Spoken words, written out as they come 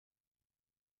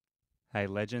Hey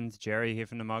legends, Jerry here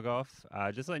from the Mug Off.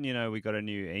 Just letting you know we got a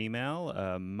new email,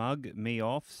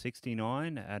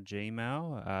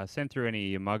 mugmeoff69@gmail. Send through any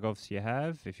of your Mug Offs you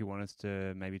have if you want us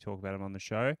to maybe talk about them on the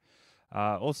show.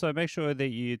 Also, make sure that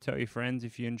you tell your friends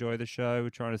if you enjoy the show. We're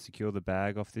trying to secure the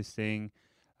bag off this thing.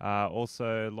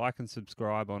 Also, like and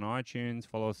subscribe on iTunes,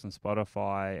 follow us on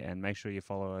Spotify, and make sure you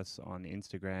follow us on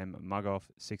Instagram,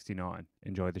 mugoff69.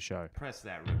 Enjoy the show. Press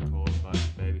that record button,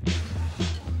 baby.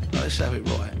 Let's have it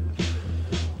right.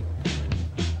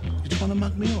 You trying to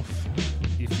mug me off?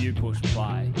 If you push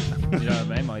play, you know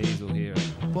what I mean? My ears will hear it.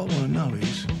 What I want to know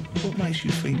is, what makes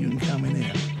you think you can come in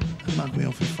here and mug me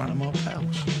off in front of my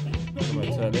pals? Am I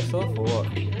turn this off or what?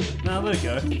 No, let it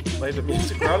go. Leave the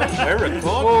music rolling. We're recording.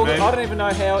 Well, man. I don't even know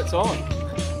how it's on.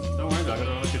 Don't worry about it, I got it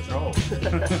under control.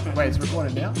 Wait, it's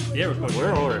recording now? Yeah,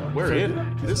 recording. We're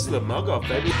in. This is the Mug Off,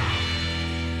 baby.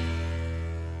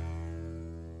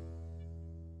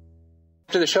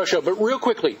 To the show, but real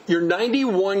quickly, you're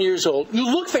 91 years old. You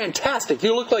look fantastic.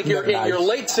 You look like you're in your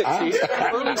late 60s,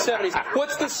 early 70s.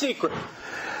 What's the secret?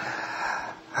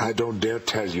 I don't dare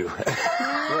tell you.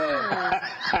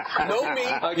 No meat.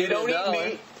 You don't eat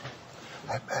meat.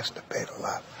 I masturbate a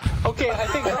lot. Okay, I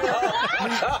think.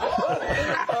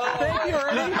 Thank you,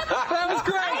 Ernie. That was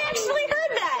great. I actually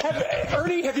heard that.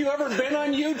 Ernie, have you ever been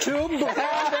on YouTube before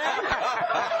that?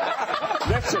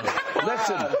 Listen.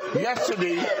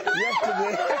 Yesterday. What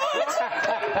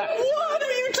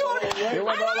are you talking? It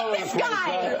went all over the This place.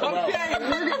 guy. Okay,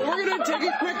 we're going to take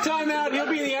a quick time out. He'll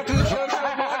be in the after the show.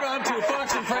 Log on to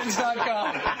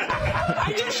foxandfriends.com.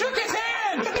 I just shook his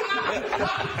hand.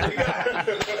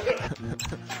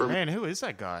 Man, who is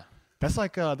that guy? That's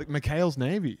like McHale's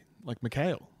Navy, like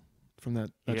McHale from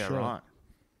that Yeah, show. right.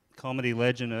 Comedy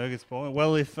legend Ergus Boy.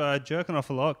 Well, if jerking off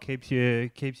a lot keeps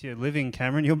you living,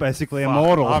 Cameron, you're basically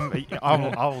immortal.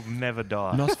 I'll never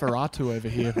die. Nosferatu over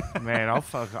here. Man,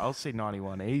 I'll see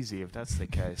 91 easy if that's the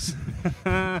case.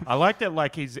 I like that.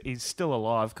 Like he's still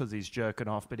alive because he's jerking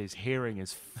off, but his hearing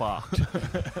is fucked.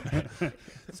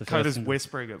 Coda's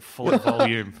whispering at full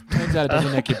volume. Turns out it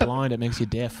doesn't make you blind; it makes you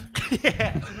deaf.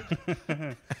 Yeah.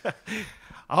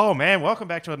 Oh man, welcome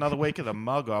back to another week of the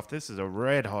Mug Off. This is a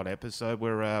red hot episode.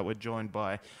 We're joined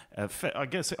by, I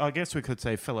guess we could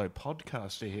say fellow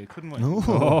podcaster here, couldn't we?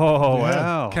 Oh,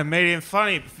 wow. Comedian,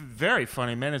 funny, very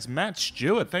funny man. It's Matt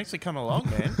Stewart. Thanks for coming along,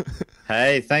 man.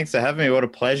 Hey, thanks for having me. What a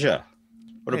pleasure.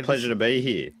 What a pleasure to be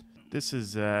here. This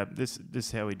is this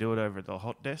is how we do it over at the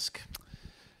hot desk.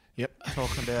 Yep.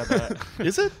 Talking about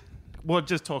Is it? well,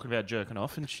 just talking about jerking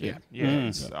off and shit. Yeah.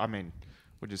 Yeah. I mean,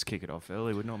 we'll just kick it off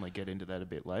early. We'd normally get into that a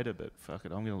bit later, but fuck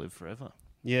it, I'm going to live forever.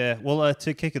 Yeah, well,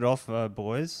 to kick it off,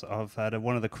 boys, I've had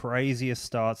one of the craziest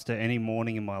starts to any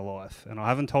morning in my life, and I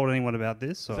haven't told anyone about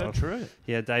this. So Is that true?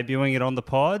 Yeah, debuting it on the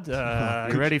pod.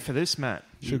 You ready for this, Matt?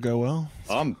 Should go well.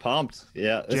 I'm pumped.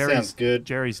 Yeah, this sounds good.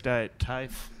 Jerry's day at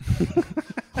TAFE.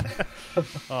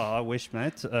 Oh, I wish,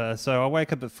 mate. So I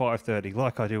wake up at 5:30,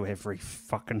 like I do every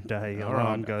fucking day.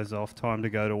 Alarm goes off, time to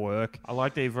go to work. I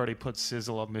like that you've already put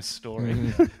sizzle on this story.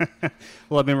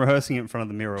 Well, I've been rehearsing it in front of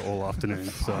the mirror all afternoon,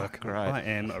 so great. I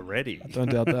am ready. Don't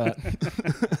doubt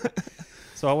that.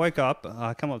 So I wake up,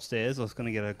 I come upstairs, I was going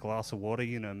to get a glass of water,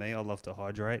 you know me, I love to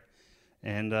hydrate.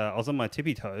 And I was on my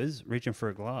tippy toes, reaching for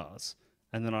a glass,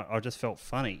 and then I just felt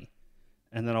funny.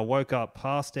 And then I woke up,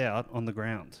 passed out on the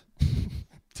ground.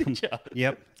 Did you?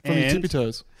 Yep. From your And tippy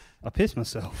toes. I pissed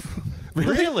myself.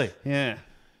 Really? Yeah.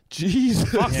 Jesus.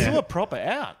 Fuck, Yeah. you were proper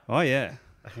out. Oh, yeah.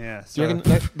 Yeah. Do you So,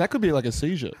 reckon that could be like a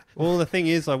seizure? well, the thing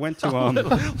is, I went to...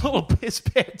 Little piss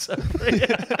pants over here.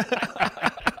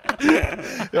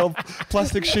 The old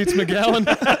plastic sheets McGowan.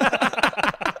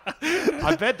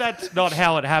 I bet that's not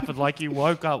how it happened. Like you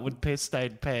woke up with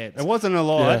piss-stained pants. It wasn't a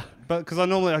lot, Yeah. but because I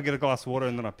get a glass of water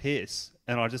and then I piss,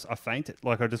 and I fainted.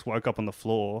 Like I just woke up on the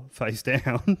floor, face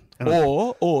down. And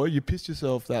Or you pissed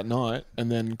yourself that night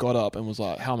and then got up and was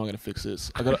like, "How am I going to fix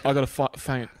this? I got to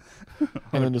faint."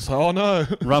 And then just like, "Oh no!"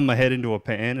 run my head into a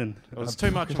pan and It was too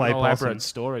much of play an elaborate possum.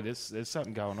 story. There's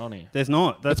something going on here. There's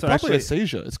not. That's It's probably actually a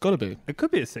seizure. It's got to be. It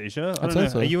could be a seizure. I I'd don't say know.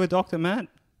 so. Are you a doctor, Matt?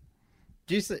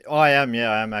 Do you say, I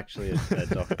am actually a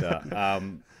doctor.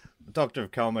 Doctor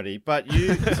of comedy. But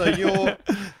you're...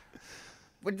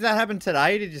 What, did that happen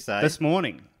today, did you say? This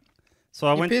morning. So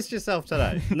I you went. pissed yourself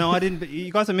today? No, I didn't. But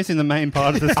you guys are missing the main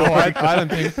part of the story. I don't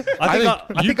think.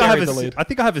 I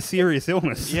think I have a serious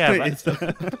illness. Yeah, It's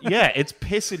the- Yeah, it's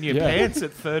pissing your Yeah. pants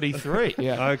at 33.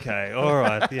 Yeah. Okay, all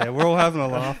right. Yeah, we're all having a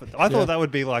laugh. I thought that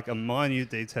would be like a minute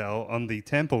detail on the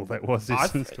temple that was this.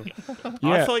 I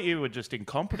Yeah. thought you were just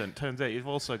incompetent. Turns out you've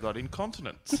also got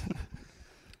incontinence.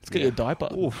 Let's get you a diaper.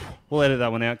 We'll edit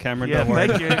that one out, Cameron. Yeah, don't worry.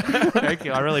 thank you. Thank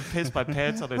you. I really pissed my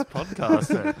pants on this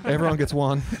podcast. Everyone gets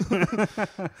one.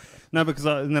 No, because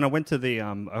and then I went to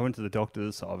the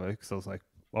doctor's over because I was like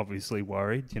obviously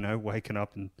worried, waking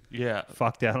up and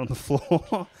fucked out on the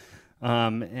floor.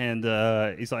 And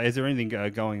he's like, "Is there anything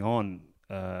going on?"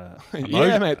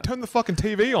 Yeah, mate. Turn the fucking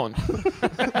TV on.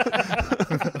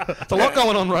 There's a lot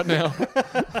going on right now.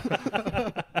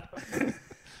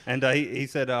 And he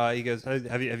said, he goes, "Oh,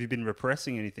 have you been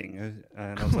repressing anything?"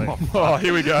 And I was like, Oh,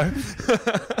 here we go.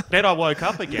 Then I woke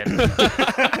up again.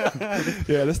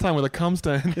 Yeah, this time with a cum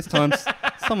stain. "This time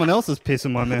someone else is piss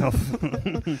in my mouth."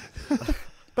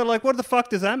 But like, what the fuck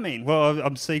does that mean? Well,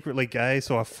 I'm secretly gay,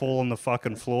 so I fall on the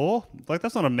fucking floor. Like,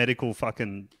 that's not a medical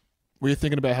fucking. Were you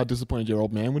thinking about how disappointed your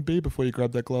old man would be before you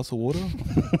grabbed that glass of water?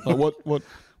 Like, what?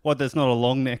 What? There's not a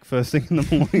long neck first thing in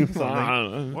the morning or something. I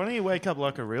don't know. Why don't you wake up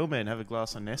like a real man, have a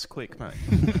glass of Nesquik, mate?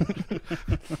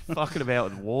 Fucking about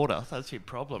with water. That's your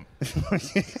problem.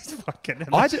 It's fucking.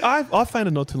 I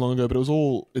fainted not too long ago, but it's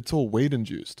all weed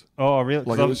induced. Oh, really?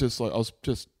 Like, it was just like I was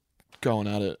just going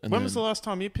at it. And When was the last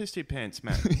time you pissed your pants,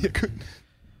 man?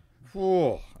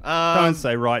 Don't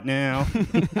say right now.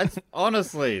 It's,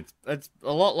 honestly, it's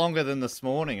a lot longer than this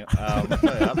morning. I'll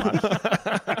tell you that much.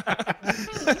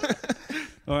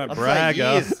 All right, I'd say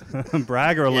bragger. years.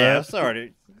 Bragger alert. Yeah,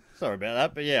 sorry about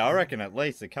that, but yeah, I reckon at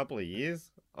least a couple of years.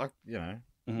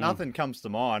 Nothing comes to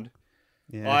mind.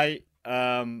 Yeah.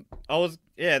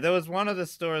 There was one of the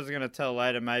stories I was going to tell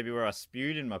later, maybe where I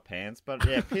spewed in my pants, but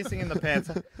yeah, pissing in the pants,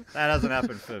 that hasn't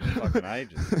happened for fucking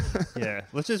ages. Yeah.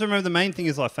 Let's just remember the main thing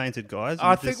is I fainted, guys.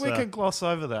 I think we can gloss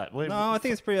over that. No, I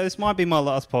think it's pretty. This might be my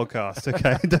last podcast.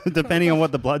 Okay, depending on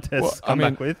what the blood tests come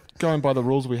back with. Going by the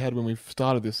rules we had when we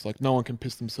started this, like no one can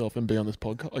piss themselves and be on this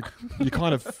podcast. Like you're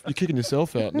kicking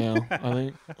yourself out now. I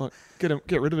think. Like,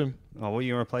 get rid of him. Oh, what are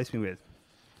you going to replace me with?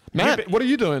 Matt, what are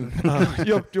you doing?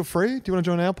 You're free? Do you want to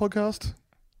join our podcast?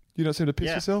 You don't seem to piss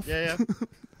yourself? Yeah.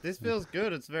 This feels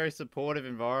good. It's a very supportive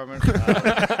environment.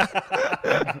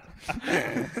 I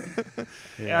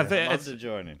think love it's to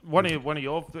join in. one of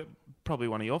your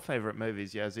favourite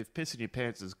movies. Yeah, if pissing your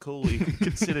pants is cool, you can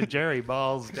consider Jerry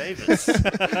Miles Davis.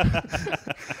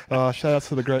 Shout out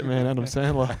to the great man Adam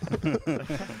Sandler.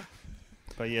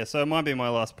 But yeah, so it might be my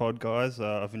last pod, guys.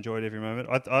 I've enjoyed every moment.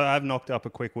 I've knocked up a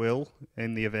quick will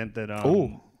in the event that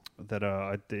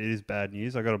it is bad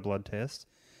news. I got a blood test.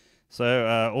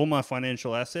 So all my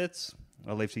financial assets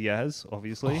I leave to Yaz,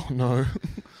 obviously. Oh, no.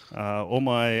 All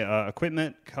my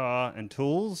equipment, car, and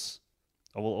tools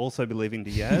I will also be leaving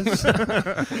to Yaz.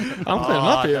 I'm cleaning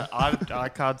up here. I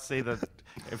can't see that.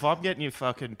 If I'm getting you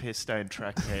fucking piss-stained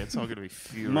track pants, I'm going to be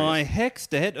furious. My hex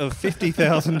debt of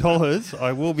 $50,000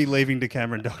 I will be leaving to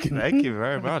Cameron Duncan. Thank you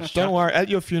very much. Don't worry. At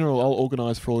your funeral, I'll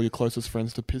organise for all your closest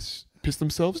friends to piss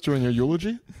themselves during your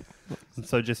eulogy.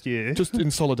 So just you? Just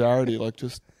in solidarity,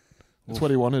 that's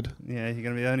what he wanted. Yeah, you're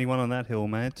going to be the only one on that hill,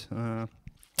 mate.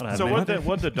 So what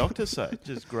did the doctor say?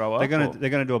 Just grow up? They're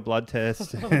gonna do a blood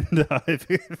test, and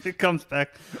if it comes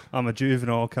back I'm a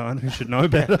juvenile cunt who should know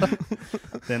better,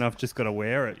 then I've just got to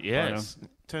wear it. Yes.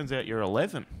 Turns out you're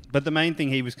 11. But the main thing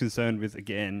he was concerned with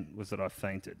again was that I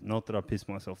fainted, not that I pissed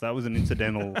myself. That was an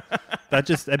incidental.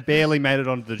 It barely made it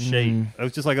onto the sheet. It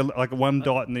was just like a one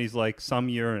dot, and he's like some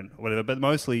urine or whatever. But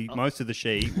most of the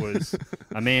sheet was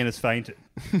a man has fainted,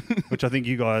 which I think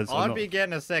you guys. I'd be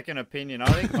getting a second opinion.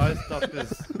 I think most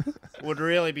doctors would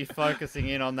really be focusing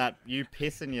in on that you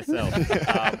pissing yourself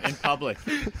in public.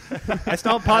 It's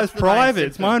not private.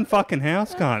 It's my own fucking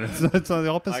house, kind of. It's the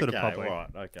opposite of public. Right,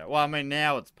 okay. Well, I mean,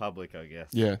 now it's public, I guess.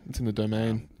 Yeah, it's in the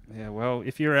domain. Yeah, well,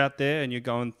 if you're out there and you're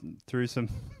going through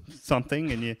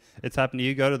something and it's happened to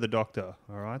you, go to the doctor,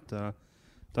 all right?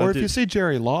 Or if you see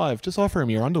Jerry live, just offer him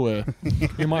your underwear.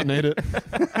 You might need it.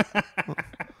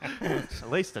 At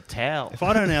least a towel. If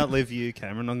I don't outlive you,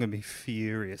 Cameron, I'm going to be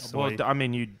furious. Well, I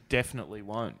mean, you definitely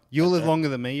won't. You'll live longer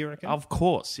than me, you reckon? Of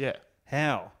course, yeah.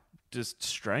 How? Just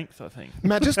strength, I think.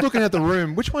 Matt, just looking at the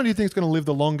room, which one do you think is going to live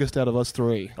the longest out of us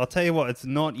three? I'll tell you what, it's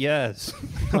not Yaz.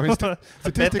 I mean,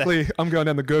 statistically, I'm going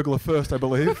down the gurgler first, I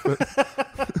believe. But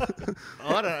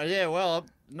I don't know. Yeah, well,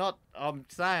 I'm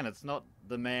saying it's not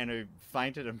the man who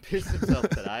fainted and pissed himself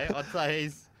today. I'd say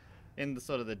he's in the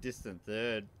sort of the distant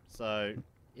third. So,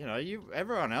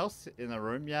 everyone else in the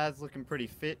room, Yaz looking pretty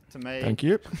fit to me. Thank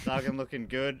you. Duggan looking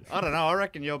good. I don't know. I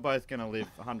reckon you're both going to live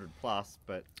 100 plus,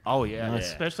 but... Oh, yeah.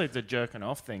 Nice. Especially if the jerking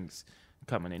off thing's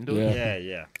coming into Yeah. it.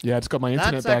 Yeah. yeah, it's got my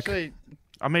internet That's back. actually...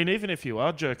 I mean, even if you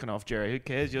are jerking off, Jerry, who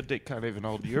cares? Your dick can't even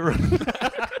hold urine.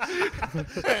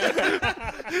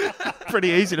 Pretty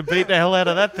easy to beat the hell out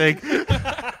of that thing.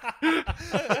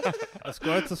 A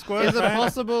squirt's a squirt. Is it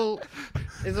possible...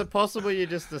 Is it possible you're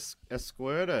just a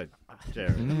squirter,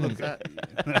 Jerry? Is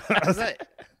that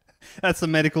That's the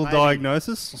medical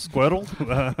diagnosis.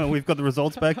 Squirtle. We've got the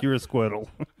results back. You're a squirtle.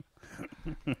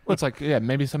 Well, it's like,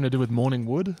 maybe something to do with morning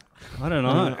wood. I don't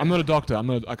know. I'm not a doctor.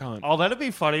 I can't. Oh, that'd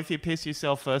be funny if you piss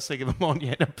yourself first thing in the morning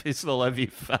and a piss all over your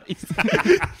face.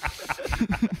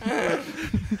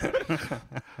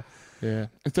 Yeah.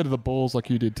 Instead of the balls like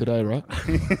you did today, right?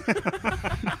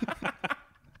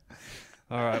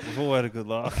 All right, we've all had a good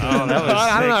laugh. Oh, that was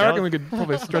I don't know. I sick. reckon we could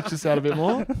probably stretch this out a bit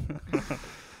more.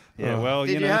 Yeah, well,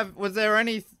 Did you know. was there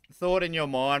any thought in your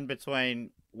mind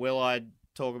between will I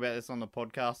talk about this on the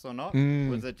podcast or not?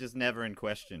 Was it just never in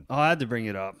question? I had to bring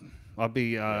it up. I'd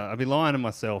be lying to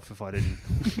myself if I didn't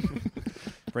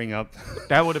bring up.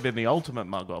 That would have been the ultimate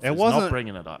mug off. It is wasn't not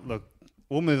bringing it up. Look,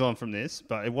 we'll move on from this,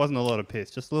 but it wasn't a lot of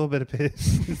piss, just a little bit of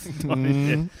piss.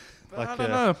 Like I don't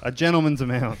know. a gentleman's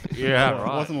amount. Yeah, It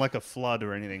right. wasn't like a flood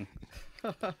or anything.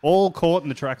 All caught in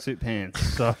the tracksuit pants,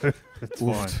 so it's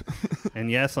fine.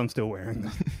 And yes, I'm still wearing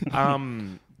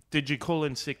them. Did you call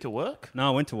in sick to work? No, I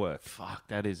went to work. Fuck,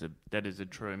 that is a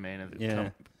true man of the Yeah.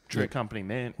 true company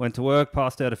man. Went to work,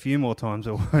 passed out a few more times.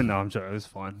 No, I'm joking. It was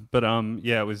fine. But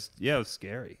it was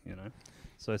scary, you know.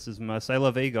 So this is my c'est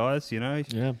la vie, guys. You know,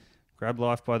 Yeah. grab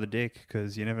life by the dick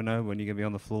because you never know when you're gonna be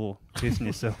on the floor pissing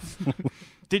yourself.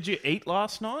 Did you eat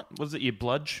last night? Was it your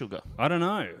blood sugar? I don't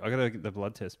know. I gotta get the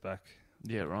blood test back.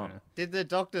 Yeah, right. Did the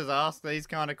doctors ask these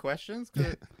kind of questions? 'Cause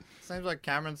it seems like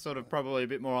Cameron's sort of probably a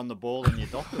bit more on the ball than your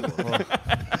doctor was.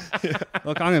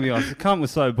 Look, I'm gonna be honest. The cunt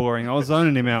was so boring. I was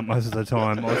zoning him out most of the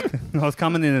time. I was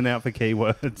coming in and out for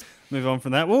keywords. Move on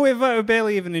from that. Well, we've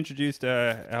barely even introduced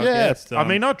our guest. I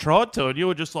mean, I tried to, and you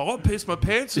were just like, I pissed my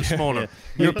pants this morning.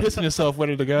 You're pissing yourself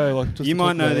ready to go. Like, just you to might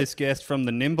talk know about this guest from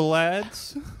the Nimble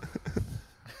Lads.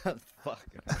 Fuck.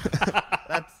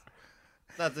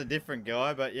 That's a different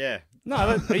guy, but yeah. No,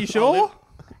 are you sure?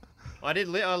 I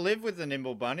live with the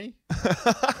Nimble Bunny.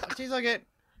 Jeez, I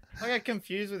get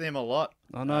confused with him a lot.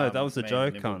 I know that was a me and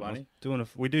joke, Nimble cunt. Bunny.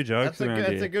 We do jokes That's around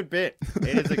that's here. a good bit.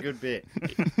 It is a good bit.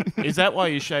 Is that why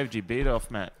you shaved your beard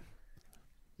off, Matt?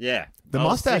 Yeah. The I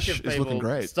was sick mustache of is looking people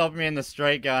great. Stopping me in the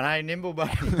street going, hey, Nimble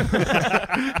Bunny. Can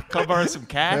I borrow some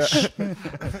cash?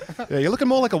 Yeah, you're looking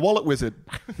more like a wallet wizard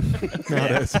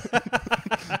nowadays.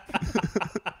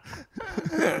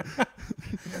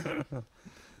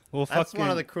 Well, That's one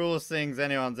of the cruelest things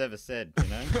anyone's ever said, you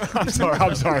know? I'm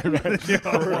sorry, man.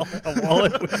 a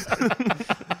wallet.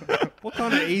 What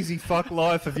kind of easy fuck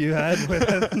life have you had? Where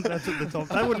that's at the top.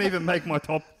 That wouldn't even make my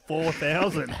top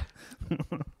 4,000.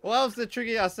 Well, that was the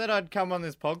tricky. I said I'd come on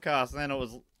this podcast, and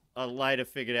then I later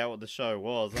figured out what the show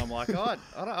was. I'm like,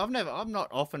 I'm not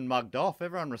often mugged off.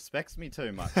 Everyone respects me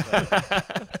too much.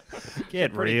 So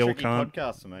Get pretty real, tricky cunt.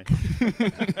 podcast for me.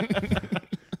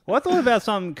 Well, I thought about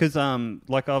something because,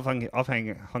 like, I've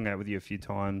hung out with you a few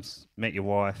times, met your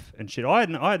wife and shit. I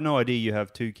had no idea you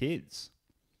have 2 kids.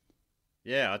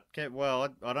 Yeah,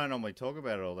 I don't normally talk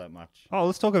about it all that much. Oh,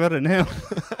 let's talk about it now.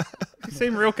 You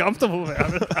seem real comfortable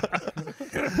about it.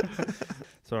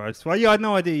 Sorry. Well, yeah, I had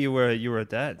no idea you were a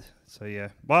dad. So yeah.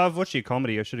 Well, I've watched your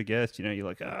comedy. I should have guessed. You know, you're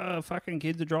like, fucking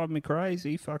kids are driving me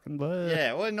crazy. Fucking blah.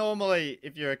 Yeah, well, normally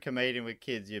if you're a comedian with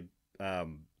kids, you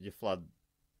flood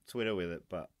Twitter with it,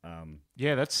 but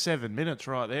Yeah, that's 7 minutes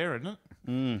right there, isn't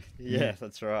it? yeah,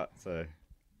 that's right. So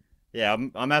yeah,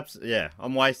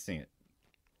 I'm wasting it.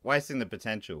 Wasting the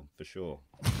potential, for sure.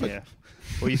 Yeah.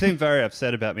 Well, you seem very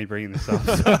upset about me bringing this up.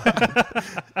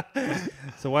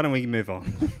 So why don't we move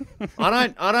on?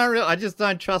 I just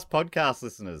don't trust podcast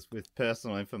listeners with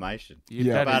personal information.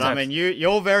 Yeah. But I mean,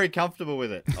 you're very comfortable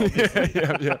with it.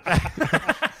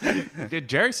 yeah. Dude,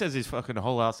 Jerry says his fucking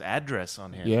whole ass address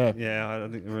on here. Yeah. Yeah, I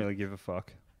don't really give a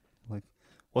fuck. Like,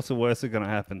 what's the worst that's going to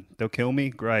happen? They'll kill me?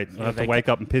 Great. I'll have to wake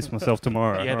up and piss myself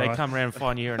tomorrow. Yeah, they alright? come around and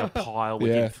find you in a pile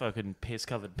with Yeah. your fucking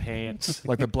piss-covered pants.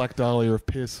 Like the Black Dahlia of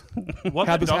piss. What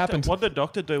How'd this happen? What did the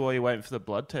doctor do while you're waiting for the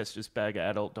blood test? Just bag of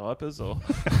adult diapers, or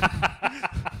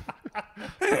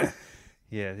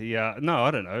Yeah. No,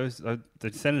 I don't know.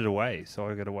 They send it away, so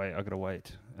I got to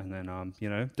wait. And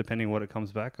then, depending on what it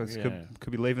comes back, I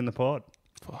could be leaving the pod.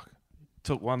 Fuck.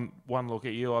 took one look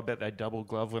at you? I bet they double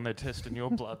glove when they're testing your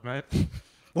blood, mate.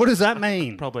 What does that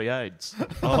mean? Probably AIDS. You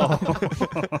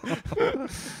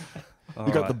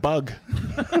got the bug.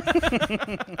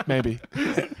 Maybe.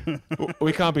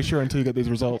 We can't be sure until you get these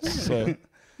results, so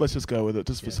let's just go with it,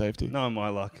 just for safety. No, my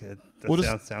luck.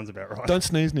 That sounds about right. Don't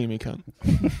sneeze near me, cunt.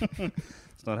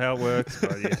 It's not how it works,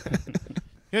 but yeah.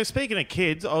 Yeah, speaking of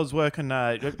kids, I was working.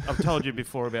 I've told you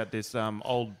before about this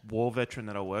old war veteran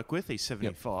that I work with. He's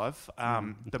 75.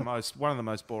 One of the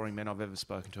most boring men I've ever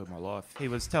spoken to in my life. He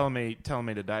was telling me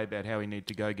today about how he needed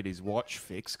to go get his watch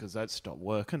fixed because that stopped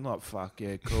working. Like, fuck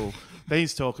yeah, cool. Then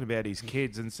he's talking about his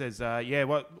kids and says,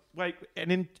 wait,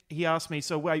 and then he asked me,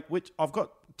 so wait, I've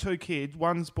got 2 kids.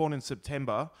 One's born in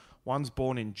September. One's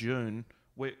born in June.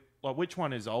 Which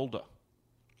one is older?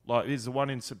 Like, is the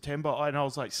one in September? And I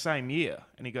was like, same year.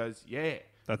 And he goes, yeah.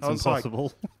 That's Like,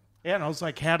 impossible. yeah, and I was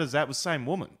like, how does that with same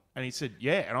woman? And he said,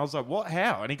 yeah. And I was like, what?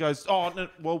 How? And he goes, oh, no,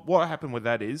 well, what happened with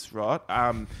that is, right?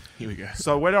 Here we go.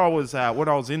 So when I was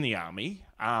in the army,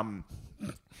 I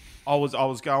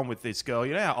was going with this girl.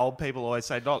 You know how old people always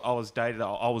say, not I was dated,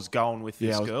 I was going with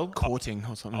this girl. Courting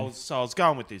or something. I was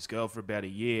going with this girl for about a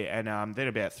year. And then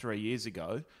about 3 years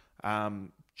ago,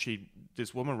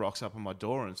 this woman rocks up on my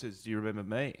door and says, do you remember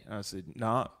me? And I said,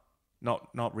 no,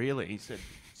 not really. He said,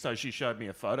 so she showed me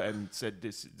a photo and said,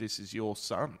 this is your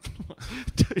son.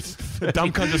 The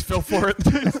dumb cunt just fell for it.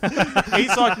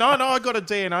 He's like, no, I got a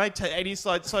DNA test. And he's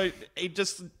like, so he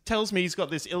just tells me he's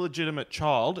got this illegitimate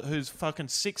child who's fucking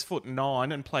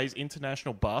 6'9" and plays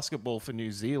international basketball for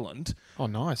New Zealand. Oh,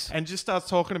 nice. And just starts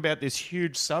talking about this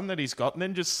huge son that he's got and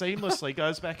then just seamlessly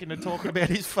goes back into talking about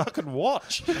his fucking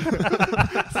watch.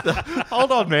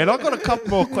 Hold on, man. I've got a couple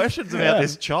more questions about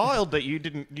this child that you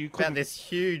couldn't. About this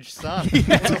huge son.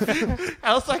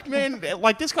 I was like, man,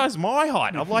 like, this guy's my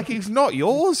height. I'm like, he's not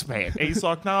yours, man. He's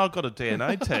like, no, I've got a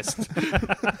DNA test.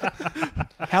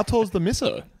 How tall's the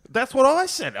misser? That's what I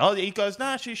said. He goes,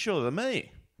 nah, she's shorter than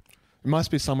me. It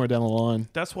must be somewhere down the line.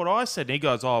 That's what I said. And he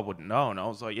goes, I wouldn't know. And I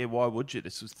was like, yeah, why would you?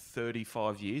 This was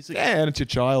 35 years ago. Yeah, and it's your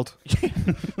child.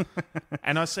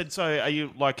 And I said, so are you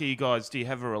guys, do you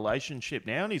have a relationship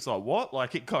now? And he's like, what?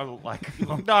 Like, it kind of like,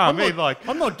 no,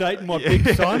 I'm not dating my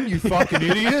big son, you fucking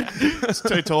idiot. It's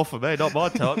too tall for me, not my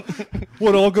type.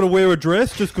 What, I've got to wear a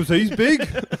dress just because he's big?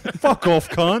 Fuck off,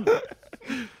 cunt.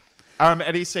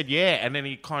 And he said, yeah, and then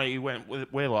he went,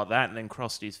 we're like that, and then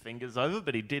crossed his fingers over,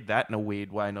 but he did that in a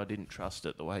weird way, and I didn't trust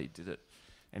it the way he did it.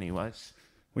 Anyways.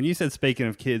 When you said speaking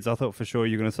of kids, I thought for sure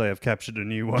you were going to say I've captured a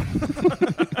new one.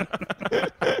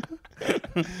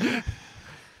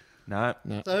 No.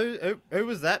 So who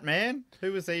was that man?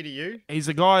 Who was he to you? He's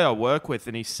a guy I work with,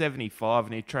 and he's 75,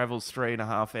 and he travels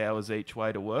 3.5 hours each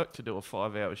way to work to do a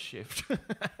 5-hour shift.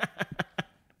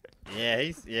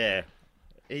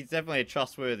 He's definitely a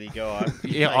trustworthy guy.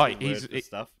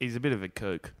 He's a bit of a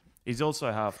kook. He's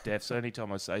also half deaf, so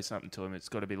anytime I say something to him, it's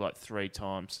got to be like 3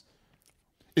 times.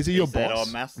 Is he your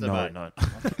boss? Masturbate. No.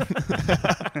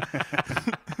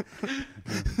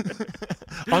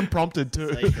 Unprompted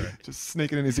too. Just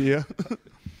sneaking in his ear.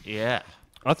 Yeah.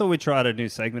 I thought we'd try a new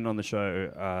segment on the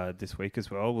show this week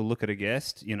as well. We'll look at a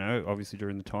guest, obviously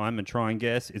during the time, and try and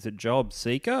guess, is it job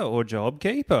seeker or job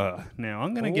keeper? Now,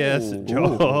 I'm going to guess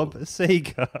job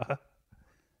seeker.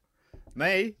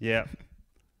 Me? Yeah.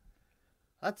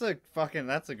 That's a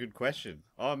good question.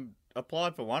 I'm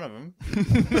applied for one of them.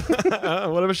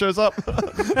 Whatever shows up.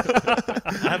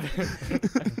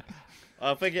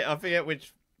 I forget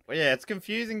which. Yeah, it's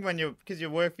confusing because you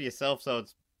work for yourself, so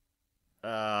it's.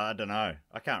 I don't know.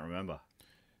 I can't remember.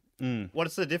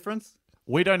 What's the difference?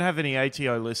 We don't have any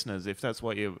ATO listeners. If that's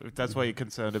what you're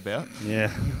concerned about.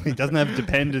 Yeah, he doesn't have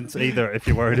dependents either. If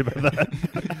you're worried about that.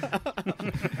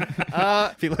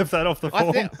 If you left that off the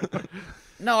form.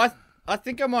 I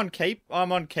think I'm on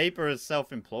keeper as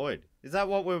self-employed. Is that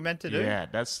what we were meant to do? Yeah,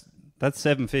 that's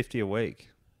 $750 a week.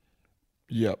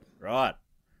 Yep. Right.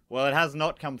 Well, it has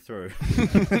not come through.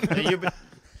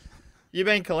 You've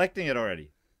been collecting it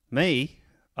already. Me?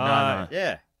 No.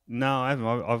 Yeah. No, I haven't.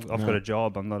 I've got a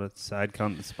job. I'm not a sad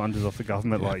cunt that sponges off the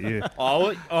government like you.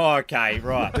 Oh, okay,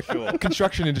 right, sure. The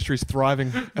construction industry is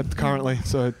thriving currently,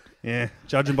 so... Yeah,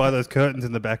 judging by those curtains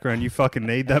in the background, you fucking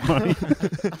need that money.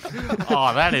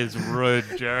 Oh, that is rude,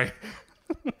 Jerry.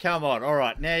 Come on, all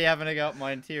right. Now you're having to go up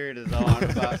my interior design.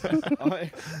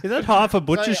 Is that half a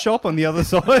butcher shop on the other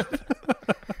side?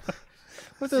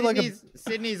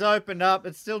 Sydney's opened up.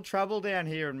 It's still trouble down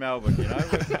here in Melbourne,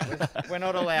 We're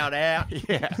not allowed out.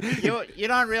 Yeah. You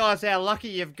don't realise how lucky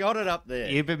you've got it up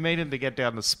there. You've been meaning to get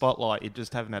down the spotlight. You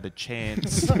just haven't had a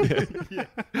chance.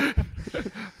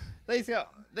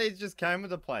 These just came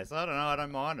with the place. I don't know. I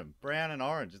don't mind them. Brown and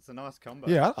orange. It's a nice combo.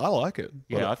 Yeah, I like it.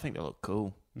 Yeah, I think they look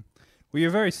cool. Well, you're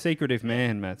a very secretive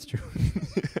man, Matt Stewart.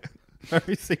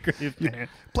 Very secretive man.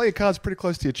 Play your cards pretty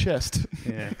close to your chest.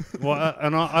 Yeah. Well,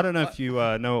 and I don't know if you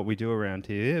know what we do around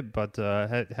here, but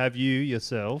have you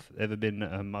yourself ever been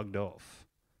mugged off?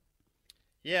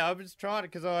 Yeah, I've just tried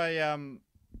it because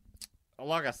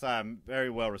like I say, I'm very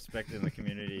well respected in the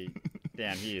community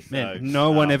down here. So, Man,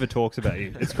 no one ever talks about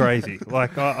you. It's crazy.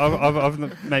 Like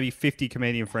I've maybe 50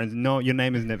 comedian friends. No, your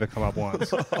name has never come up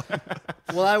once.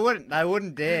 Well, they wouldn't dare. They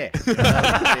wouldn't dare.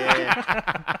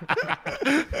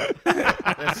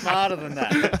 They're smarter than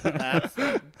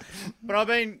that. But I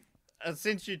mean,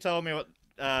 since you told me what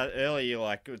earlier,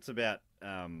 like it's about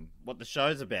what the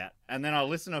show's about, and then I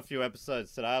listened to a few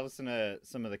episodes today. I listened to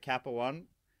some of the Kappa one.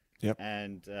 Yep.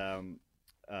 And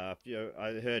I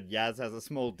heard Yaz has a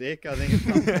small dick, I think, at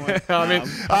some point.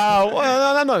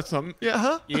 Well, no, it's not. Yeah,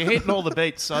 huh? You're hitting all the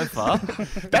beats so far.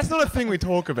 That's not a thing we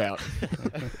talk about.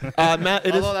 Matt,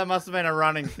 I thought that must have been a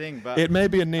running thing, but it may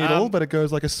be a needle, but it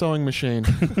goes like a sewing machine.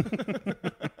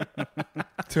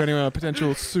 To any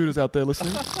potential suitors out there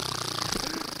listening.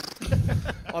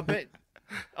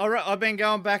 I've been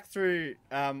going back through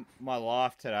my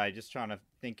life today, just trying to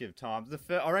think of times.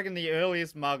 I reckon the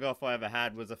earliest mug off I ever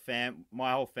had was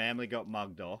my whole family got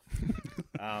mugged off.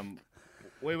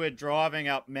 We were driving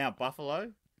up Mount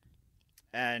Buffalo,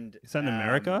 and is that in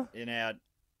America? In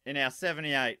our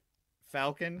 '78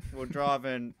 Falcon, we're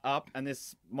driving up, and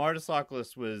this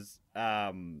motorcyclist was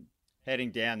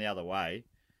heading down the other way,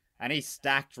 and he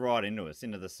stacked right into us,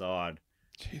 into the side.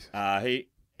 Jesus.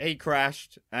 He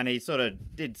crashed, and he sort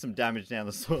of did some damage down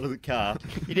the side of the car.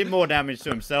 He did more damage to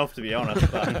himself, to be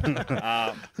honest.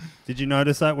 But, did you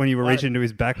notice that when you were reaching into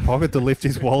his back pocket to lift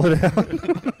his wallet out?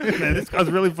 Man, this guy's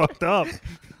really fucked up.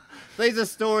 These are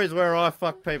stories where I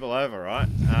fuck people over, right?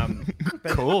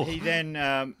 But cool. He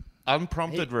then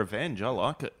unprompted revenge. I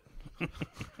like it.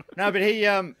 No, but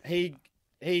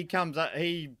he comes up.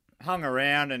 He hung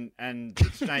around and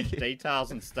exchanged details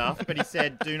and stuff, but he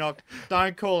said,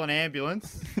 don't call an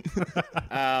ambulance.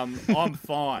 I'm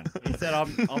fine. He said,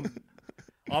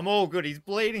 I'm all good. He's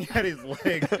bleeding out his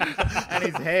leg and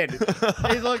his head.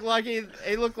 He looked like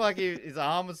his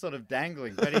arm was sort of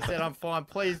dangling, but he said, I'm fine.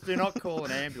 Please do not call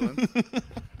an ambulance.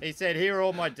 He said, here are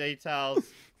all my details.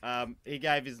 He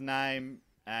gave his name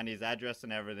and his address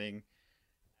and everything.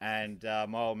 And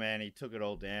my old man, he took it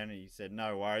all down and he said,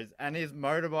 no worries. And his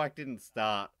motorbike didn't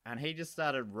start. And he just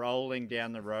started rolling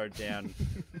down the road down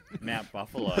Mount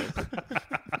Buffalo.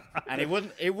 And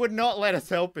he would not let us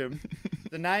help him.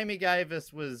 The name he gave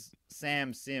us was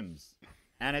Sam Sims.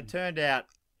 And it turned out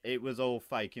it was all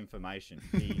fake information.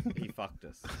 He fucked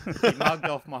us. He mugged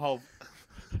off my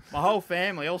whole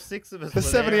family, all six of us. The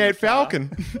 78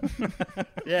 Falcon.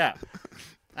 Yeah.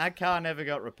 That car never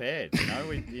got repaired,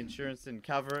 the insurance didn't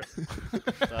cover it.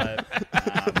 So,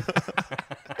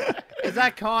 is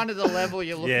that kind of the level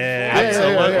you're looking for?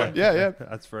 Absolutely. Yeah.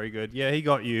 That's very good. Yeah, he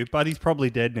got you, but he's probably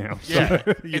dead now. Yeah,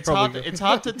 So it's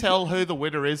hard to tell who the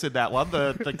winner is in that one.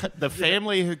 The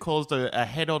family who caused a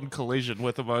head-on collision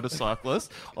with a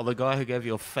motorcyclist, or the guy who gave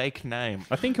you a fake name.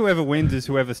 I think whoever wins is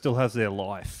whoever still has their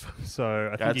life. So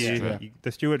I think That's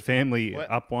the Stewart family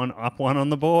up one on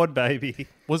the board, baby.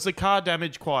 Was the car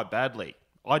damaged quite badly?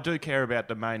 I do care about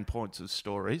the main points of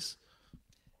stories.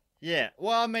 Yeah,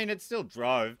 well, I mean, it still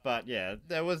drove, but yeah,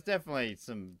 there was definitely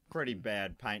some pretty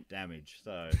bad paint damage.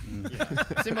 So,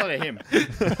 similar to him.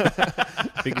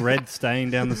 Big red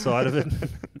stain down the side of it.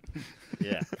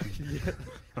 Yeah.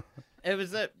 It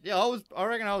was I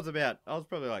reckon I was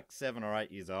probably like 7 or 8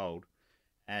 years old,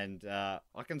 and I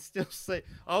can still see.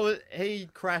 He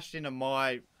crashed into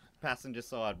my passenger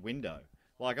side window.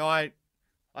 Like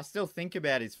I still think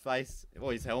about his face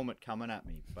or his helmet coming at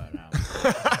me, but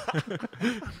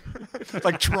It's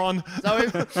like Tron. So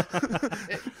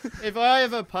if I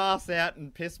ever pass out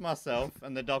and piss myself,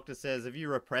 and the doctor says, "Have you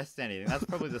repressed anything?" That's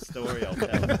probably the story I'll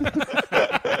tell.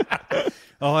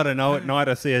 Oh, I don't know. At night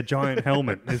I see a giant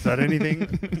helmet. Is that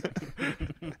anything?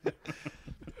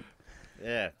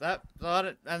 Yeah,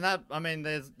 I mean,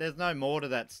 there's no more to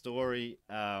that story.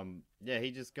 Yeah,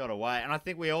 he just got away, and I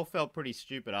think we all felt pretty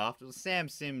stupid afterwards. Sam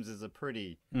Sims is a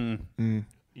pretty,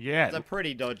 yeah, it's a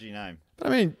pretty dodgy name. I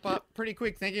mean, but pretty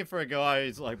quick thinking for a guy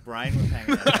whose like brain was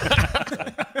hanging out.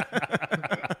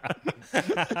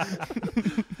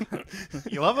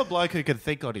 You love a bloke who can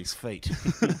think on his feet.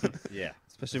 Yeah,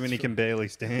 especially when he can barely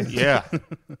stand. Yeah,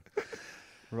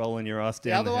 rolling your ass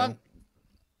down. The other one,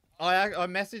 I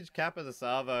messaged Kappa the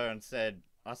Savo and said,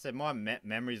 my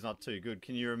memory's not too good.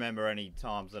 Can you remember any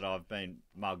times that I've been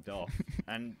mugged off?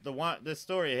 And the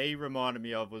story he reminded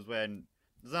me of was when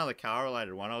there's another car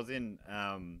related one. I was in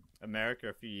America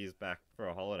a few years back for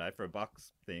a holiday for a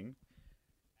Bucks thing,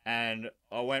 and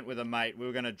I went with a mate. We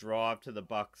were going to drive to the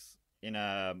Bucks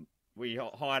we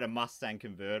hired a Mustang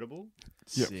convertible,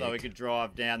 so we could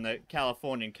drive down the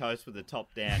Californian coast with the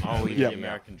top down. The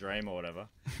American dream or whatever.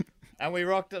 And we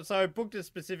rocked it. So booked it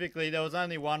specifically. There was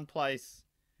only one place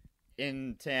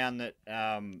in town that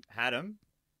had them.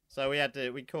 So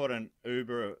we caught an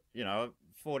Uber,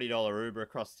 $40 Uber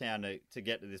across town to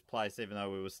get to this place, even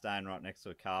though we were staying right next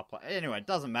to a car place. Anyway, it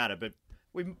doesn't matter, but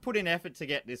we put in effort to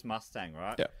get this Mustang,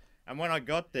 right? Yeah. And when I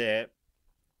got there,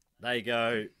 they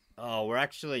go, "Oh,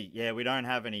 we don't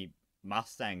have any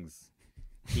Mustangs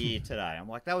here today." I'm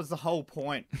like, that was the whole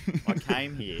point. I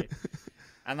came here.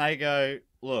 And they go,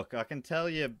 "Look, I can tell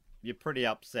you're pretty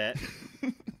upset.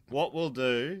 What we'll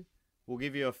do, we'll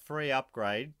give you a free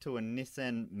upgrade to a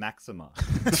Nissan Maxima."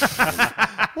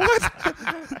 What?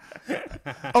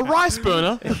 A rice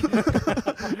burner?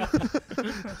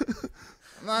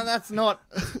 No, that's not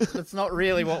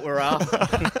really what we're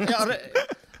after.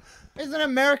 Isn't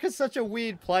America such a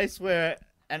weird place where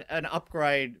an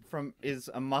upgrade is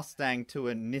a Mustang to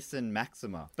a Nissan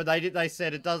Maxima? But they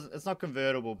said it's not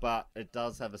convertible, but it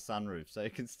does have a sunroof, so you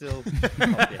can still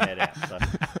pop your head out. So.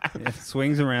 Yeah,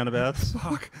 swings and roundabouts.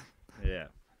 Fuck. Yeah.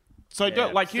 So,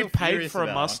 you paid furious for a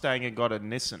about Mustang and got a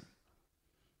Nissan.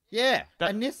 Yeah, a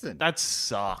Nissan. That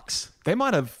sucks. They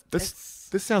might have... This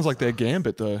sounds like their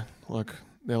gambit, though. Like...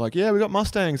 They're like, yeah, we got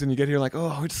Mustangs, and you get here like,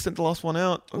 oh, we just sent the last one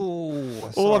out.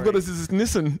 Oh, all I've got is this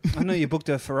Nissan. I know you booked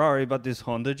a Ferrari, but this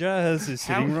Honda Jazz is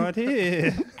sitting right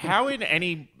here. How in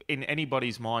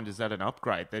anybody's mind is that an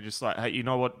upgrade? They're just like, hey, you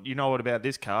know what about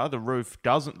this car? The roof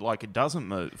doesn't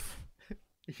move.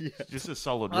 Yeah. It's just a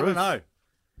solid I roof. don't know.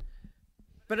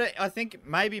 But I think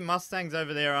maybe Mustangs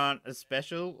over there aren't as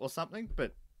special or something.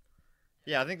 But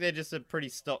yeah, I think they're just a pretty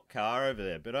stock car over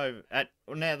there. But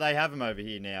now they have them over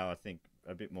here now. I think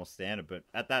a bit more standard. But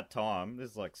at that time, this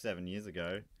is like 7 years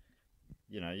ago.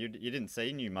 You didn't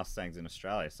see new Mustangs in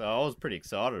Australia, so I was pretty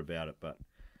excited about it. But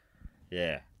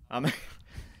yeah, I mean,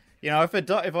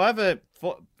 if I ever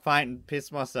faint and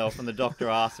piss myself, and the doctor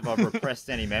asks if I've repressed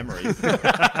any memories,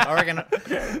 I reckon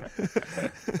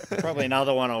probably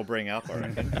another one I'll bring up. I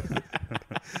reckon.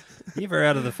 You ever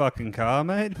out of the fucking car,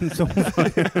 mate?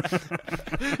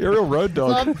 You're a real road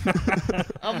dog.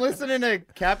 I'm listening to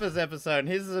Kappa's episode, and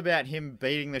his is about him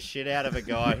beating the shit out of a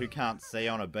guy who can't see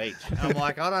on a beach. And I'm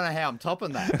like, I don't know how I'm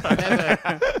topping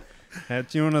that.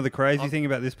 Do you want to know the crazy thing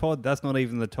about this pod? That's not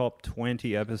even the top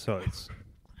 20 episodes.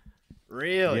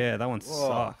 Really? Yeah, that one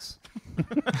sucks.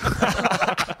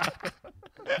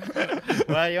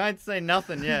 Well, you ain't seen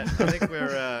nothing yet. I think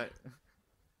we're...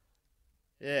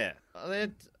 Yeah.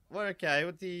 We're okay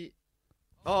with the...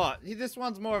 Oh, this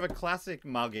one's more of a classic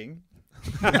mugging.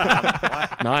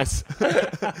 Nice.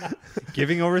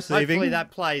 Giving or receiving? Hopefully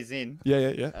that plays in.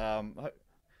 Yeah.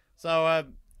 So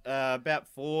about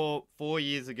four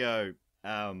years ago,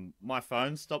 my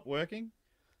phone stopped working.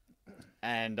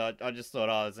 And I just thought,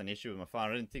 there's an issue with my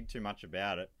phone. I didn't think too much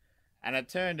about it. And it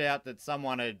turned out that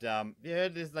someone had... you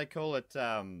heard this? They call it...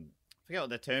 I forget what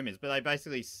the term is, but they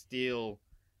basically steal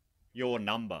your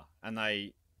number. And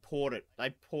they port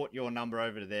your number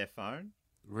over to their phone.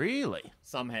 Really?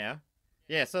 Somehow.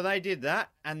 Yeah, so they did that,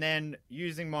 and then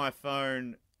using my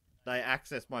phone, they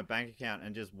accessed my bank account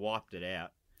and just wiped it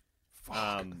out.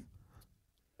 Fuck.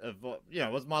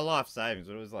 It was my life savings,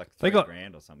 but it was like They got-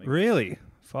 $3,000 or something. Really?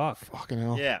 Fuck. Fucking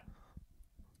hell. Yeah.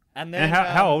 And then And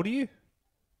how old are you?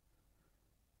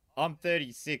 I'm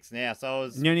 36 now, so I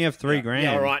was... You only have $3,000.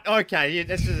 Yeah, all right. Okay,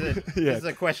 this is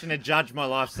a question to judge my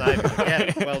life savings.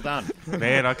 Yeah, well done.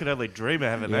 Man, I could only dream of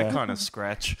having that kind of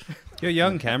scratch. You're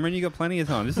young, Cameron. You got plenty of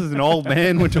time. This is an old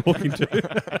man we're talking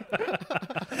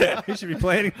to. You should be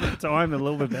planning for the time a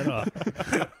little bit better.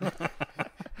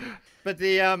 But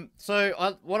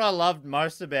what I loved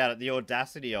most about it, the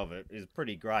audacity of it, is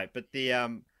pretty great. But they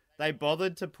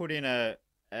bothered to put in a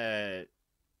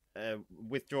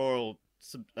withdrawal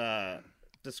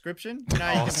description. You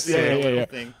can see a little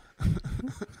thing.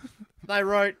 They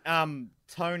wrote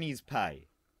Tony's pay.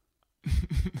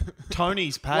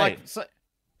 Tony's pay.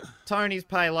 Tony's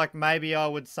pay. Like maybe I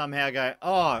would somehow go,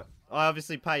 I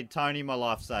obviously paid Tony my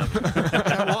life savings.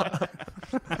 I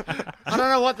don't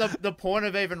know what the point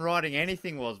of even writing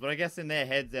anything was, but I guess in their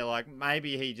heads they're like,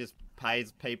 maybe he just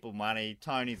pays people money.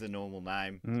 Tony's a normal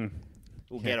name.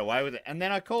 We'll get away with it. And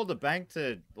then I called the bank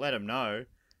to let them know.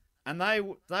 And they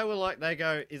were like, they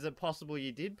go, is it possible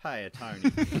you did pay a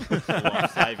Tony for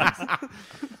life savings?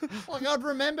 Like, I'd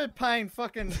remember paying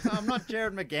fucking... I'm not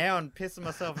Jared McGowan pissing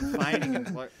myself and fainting.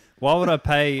 And like, Why would I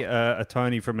pay a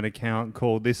Tony from an account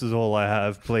called This Is All I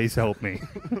Have, Please Help Me?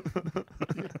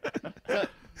 So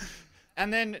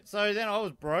then I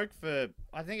was broke for...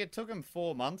 I think it took them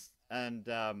 4 months. And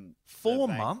 4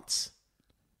 months?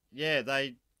 Yeah,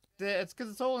 it's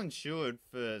because it's all insured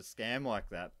for a scam like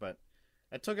that, but...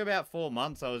 It took about 4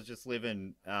 months. I was just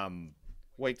living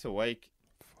week to week.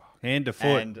 Hand to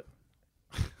foot. And,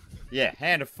 yeah,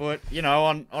 hand to foot.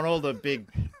 On all the big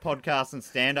podcast and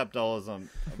stand-up dollars I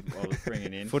was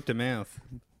bringing in. Foot to mouth.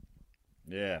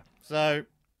 Yeah. So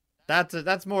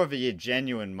that's more of a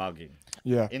genuine mugging.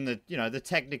 Yeah. In the the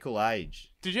technical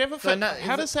age. Did you ever?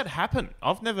 How does that happen?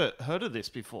 I've never heard of this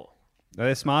before.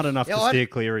 They're smart enough to steer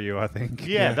clear of you, I think.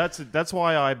 Yeah, that's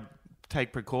why I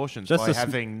take precautions Just by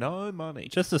having no money.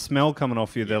 Just the smell coming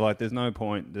off you, they're like, there's no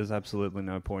point. There's absolutely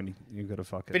no point. You've got to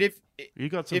fuck it. But if you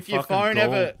got some if your fucking phone gall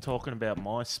ever talking about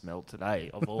my smell today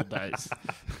of all days.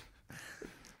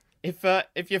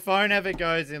 if your phone ever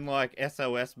goes in like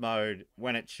SOS mode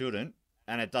when it shouldn't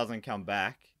and it doesn't come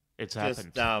back, it's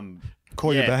just happened.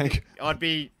 Call your bank. I'd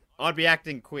be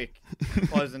acting quick,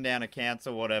 closing down accounts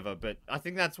or whatever. But I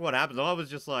think that's what happens. I was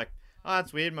just like, oh,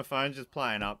 that's weird. My phone's just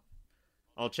playing up.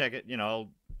 I'll check it.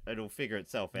 It'll figure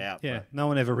itself out. Yeah, but no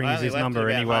one ever rings his number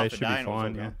anyway. It should be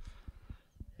fine. Yeah.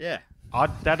 Yeah.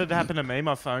 That'd happen to me.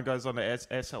 My phone goes on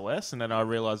to SOS, and then I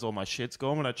realise all my shit's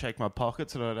gone when I check my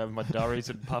pockets and I don't have my durries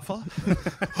and puffer.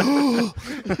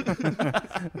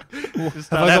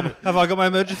 Have I got my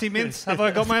emergency mints? Have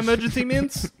I got my emergency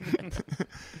mints?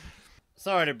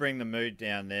 Sorry to bring the mood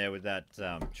down there with that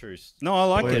truce. No, I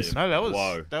like it. No,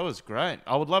 that was great.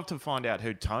 I would love to find out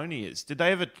who Tony is. Did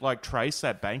they ever trace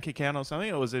that bank account or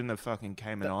something, or was it in the fucking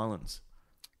Cayman Islands?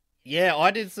 Yeah, I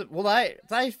did. Well,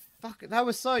 they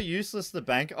were so useless. The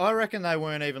bank. I reckon they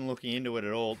weren't even looking into it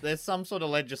at all. There's some sort of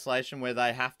legislation where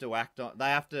they have to they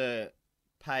have to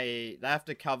pay. They have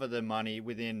to cover the money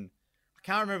within. I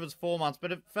can't remember if it was 4 months,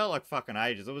 but it felt like fucking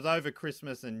ages. It was over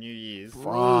Christmas and New Year's.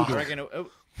 I reckon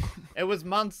it was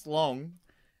months long,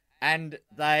 and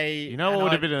they. You know what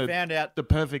would have been found out the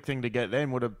perfect thing to get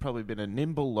then would have probably been a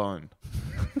nimble loan.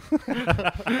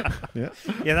 Yeah,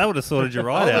 that would have sorted you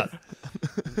right out.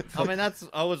 I mean,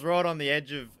 I was right on the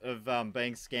edge of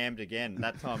being scammed again.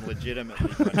 That time, legitimately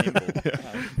by nimble.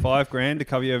 $5,000 to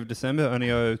cover you over December.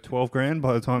 Only owe $12,000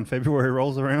 by the time February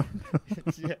rolls around.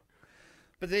 Yeah,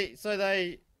 but they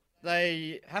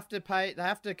have to pay. They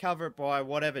have to cover it by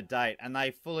whatever date, and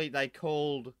they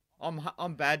called.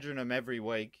 I'm badgering them every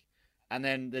week, and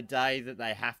then the day that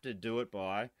they have to do it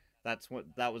by, that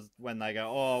was when they go,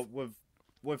 oh,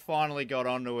 we've finally got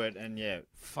onto it, and yeah,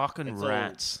 fucking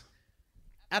rats.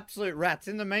 Absolute rats.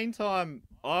 In the meantime,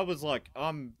 I was like,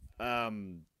 I'm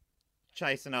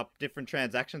chasing up different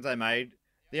transactions they made.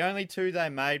 The only two they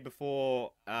made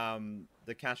before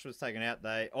the cash was taken out,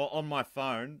 on my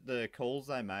phone, the calls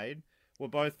they made were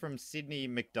both from Sydney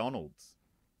McDonald's.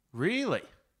 Really?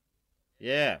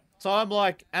 Yeah. So I'm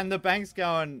like, and the bank's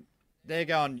they're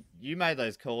going, you made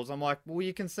those calls. I'm like, well,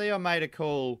 you can see I made a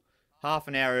call half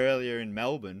an hour earlier in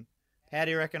Melbourne. How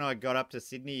do you reckon I got up to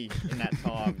Sydney in that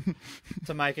time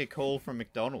to make a call from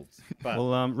McDonald's? But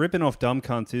well, ripping off dumb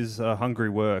cunts is hungry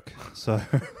work, so...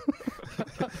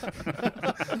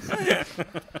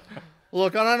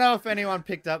 Look, I don't know if anyone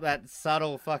picked up that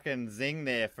subtle fucking zing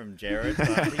there from Jared,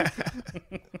 but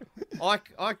I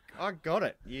got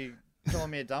it. You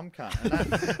calling me a dumb cunt.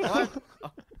 And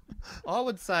I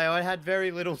would say I had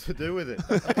very little to do with it.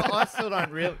 I still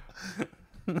don't really...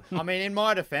 I mean, in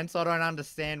my defense, I don't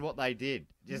understand what they did.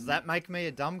 Does that make me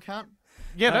a dumb cunt?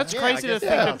 Yeah, that's crazy to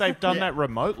think that they've done that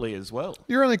remotely as well.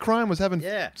 Your only crime was having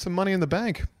some money in the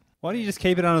bank. Why don't you just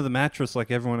keep it under the mattress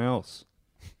like everyone else?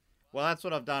 Well, that's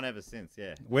what I've done ever since,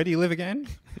 yeah. Where do you live again?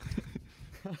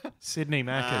 Sydney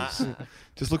Macca's.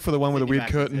 Just look for the one with the weird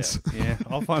Macca's, curtains. Yeah,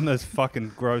 I'll find those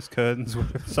fucking gross curtains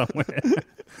somewhere.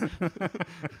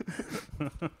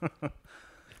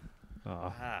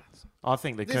 I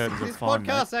think the curtains are fine.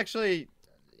 This podcast actually,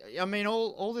 I mean,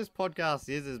 all this podcast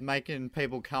is making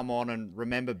people come on and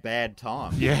remember bad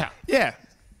times. Yeah. Yeah.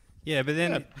 Yeah, but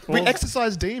then We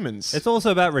exercise demons. it's also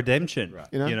about redemption. Right.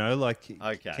 You know, like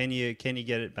Okay. can you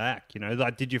get it back? You know,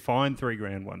 like did you find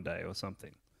 $3,000 one day or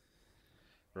something?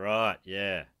 Right,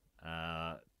 yeah.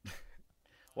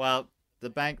 Well, the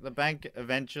bank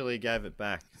eventually gave it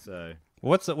back, so...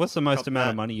 What's the most Cop amount that.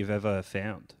 of money you've ever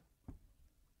found?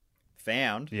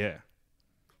 Found? Yeah.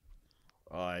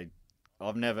 I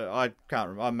can't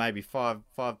remember, maybe $5.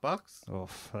 Oh,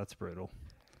 that's brutal.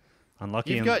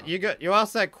 Unlucky. You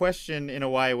asked that question in a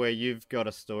way where you've got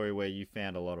a story where you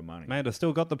found a lot of money. Mate, I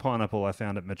still got the pineapple I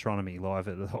found at Metronomy live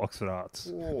at the Oxford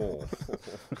Arts. Oh.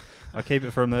 I keep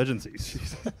it for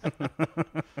emergencies.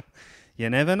 You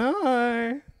never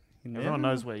know. Everyone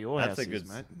knows where your That's house a good is,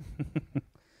 mate.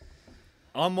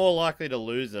 I'm more likely to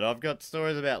lose it. I've got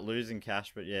stories about losing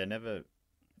cash, but yeah, never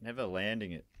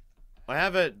landing it. I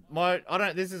have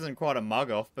this isn't quite a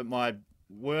mug off, but my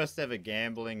worst ever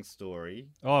gambling story.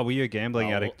 Oh, were you a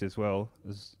gambling addict as well?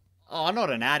 Oh, I'm not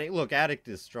an addict. Look, addict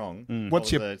is strong.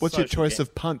 What's your choice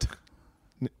of punt?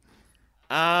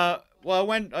 Well,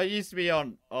 when I used to be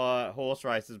on horse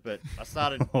races, but I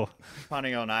started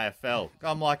punting on AFL.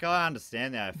 I'm like, I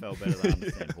understand the AFL better than I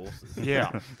understand horses.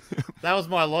 Yeah. That was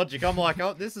my logic. I'm like,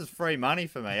 oh, this is free money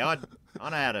for me. I know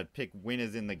how to pick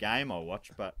winners in the game I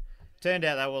watch, but turned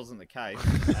out that wasn't the case.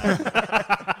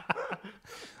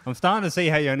 I'm starting to see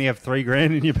how you only have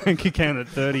 $3,000 in your bank account at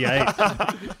 38.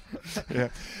 Yeah.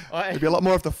 It'd be a lot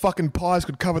more if the fucking pies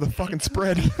could cover the fucking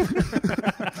spread.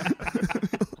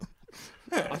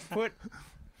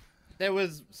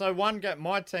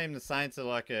 My team, the Saints, are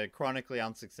like a chronically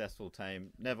unsuccessful team.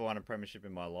 Never won a premiership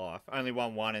in my life. Only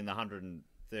won one in the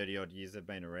 130 odd years they've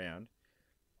been around.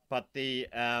 But they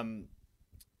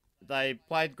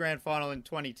played grand final in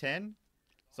 2010,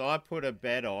 so I put a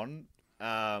bet on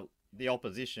the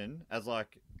opposition as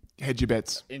like hedge your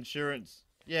bets, insurance.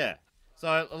 Yeah.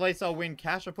 So at least I'll win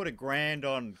cash. I put $1,000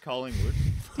 on Collingwood.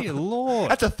 Dear Lord.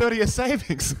 That's a 30-year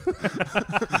savings.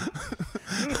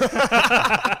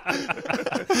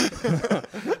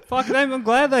 Fucking I'm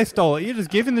glad they stole it. You're just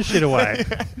giving the shit away.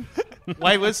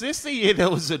 Wait, was this the year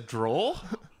there was a draw?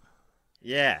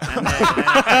 Yeah.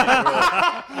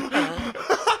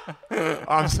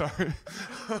 I'm sorry.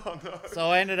 Oh, no. So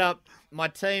I ended up, my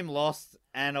team lost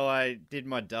and I did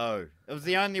my dough. It was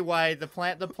the only way. The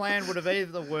plan would have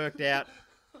either worked out.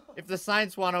 If the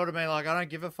Saints won, I would have been like, I don't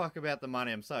give a fuck about the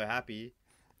money. I'm so happy.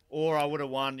 Or I would have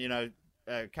won,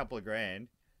 a couple of grand.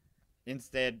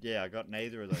 Instead, I got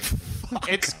neither of those.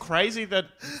 It's crazy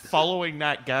that following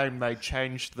that game, they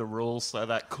changed the rules so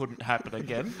that couldn't happen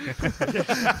again.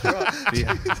 That's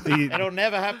right. It'll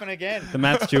never happen again. The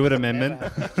Matt Stewart amendment.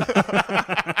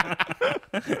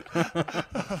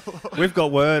 We've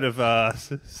got word of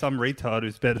some retard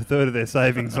who's bet a third of their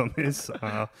savings on this.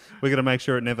 We're going to make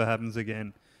sure it never happens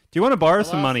again. Do you want to borrow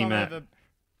some money, Matt?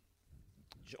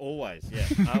 Always, yeah.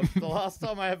 The last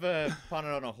time I ever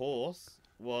punted on a horse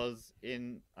was I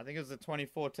think it was the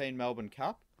 2014 Melbourne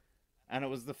Cup, and it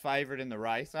was the favourite in the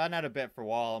race. I hadn't had a bet for a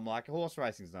while. I'm like, horse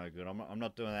racing's no good. I'm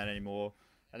not doing that anymore.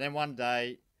 And then one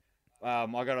day, I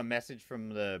got a message from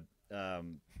the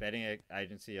betting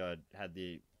agency I had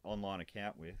the online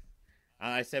account with,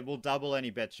 and they said, we'll double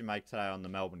any bets you make today on the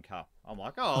Melbourne Cup. I'm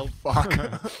like, oh, fuck.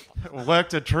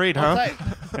 Worked a treat, huh?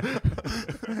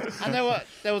 And there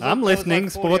was I'm listening,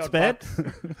 like sports bet.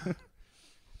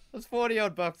 There's 40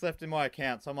 odd bucks left in my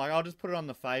account, so I'm like, I'll just put it on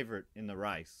the favourite in the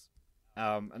race.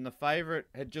 And the favourite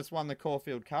had just won the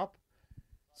Caulfield Cup,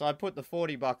 so I put the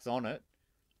 40 bucks on it,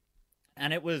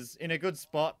 and it was in a good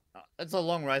spot. It's a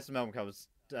long race. The Melbourne Cup was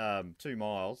 2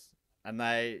 miles, and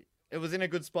it was in a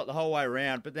good spot the whole way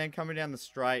around. But then coming down the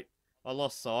straight, I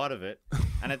lost sight of it,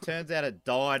 and it turns out it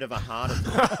died of a heart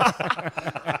attack.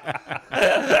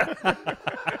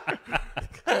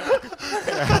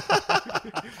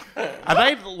 Are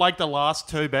they like the last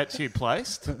 2 bets you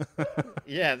placed?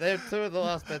 Yeah, they're 2 of the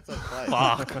last bets I placed.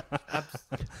 Fuck. I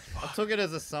took it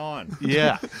as a sign.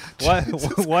 Yeah. Why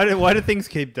do things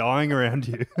keep dying around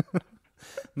you?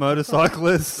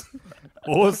 Motorcyclists,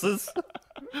 horses.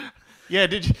 Yeah,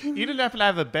 you didn't happen to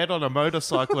have a bet on a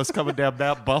motorcyclist coming down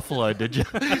Mount Buffalo, did you?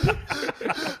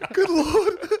 Good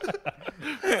Lord.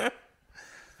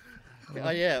 Oh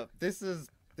yeah, this has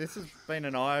been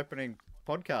an eye-opening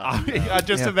podcast. I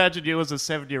just imagine you as a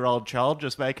 7-year-old child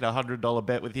just making a $100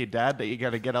 bet with your dad that you're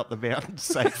going to get up the mountain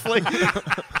safely.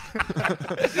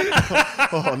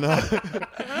 Oh no.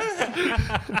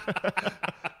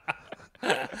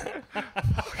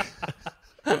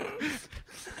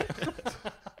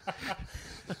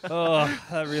 Oh,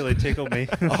 that really tickled me.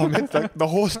 Oh man, the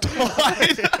horse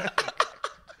died.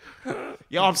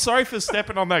 Yeah, I'm sorry for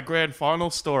stepping on that grand final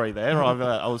story there. I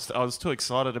was too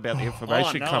excited about the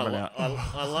information coming out.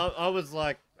 I was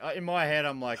like, in my head,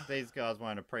 I'm like, these guys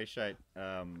won't appreciate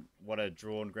what a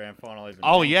drawn grand final even.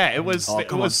 Oh means. yeah, it was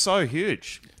so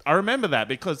huge. I remember that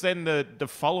because then the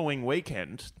following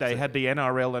weekend they had the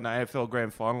NRL and AFL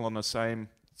grand final on the same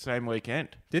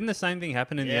weekend. Didn't the same thing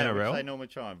happen in the which NRL? they normally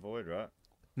try and avoid, right?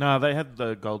 No, they had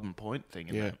the golden point thing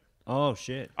in there. Oh,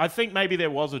 shit. I think maybe there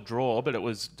was a draw, but it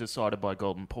was decided by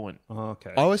golden point. Oh,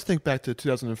 okay. I always think back to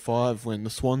 2005 when the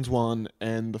Swans won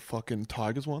and the fucking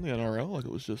Tigers won the NRL. Like,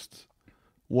 it was just,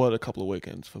 what a couple of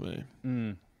weekends for me.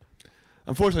 Mm.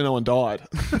 Unfortunately, no one died.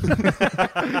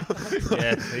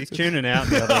 Yeah, he's tuning out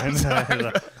the other end.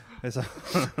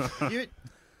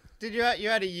 You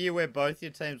had a year where both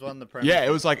your teams won the Premier? Yeah, it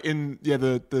was like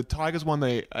the Tigers won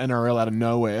the NRL out of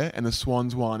nowhere and the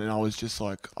Swans won, and I was just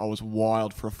like, I was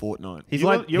wild for a fortnight. You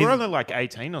were only like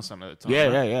 18 or something at the time.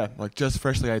 Yeah, right? yeah. Like just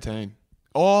freshly 18.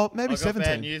 Or maybe I got 17.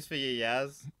 bad news for you,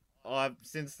 Yaz.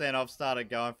 Since then, I've started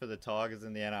going for the Tigers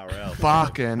in the NRL.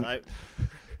 Fucking.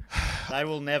 They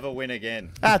will never win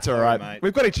again. That's all Sorry, right. mate.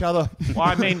 We've got each other. Well,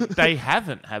 I mean, they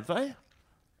haven't, have they?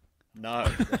 No.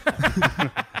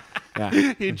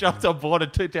 Yeah. You jumped on board in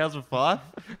 2005.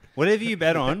 Whatever you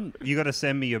bet on, you got to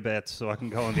send me your bets so I can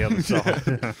go on the other side.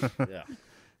 Yeah.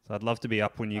 So I'd love to be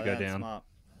up when you I go think that's down. Smart.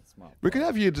 That's smart. We could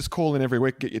have you just call in every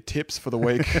week, get your tips for the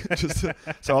week,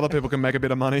 so other people can make a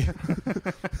bit of money.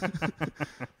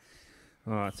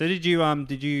 All right. So did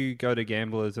you go to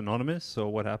Gamblers Anonymous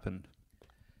or what happened?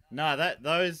 No,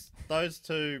 those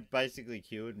two basically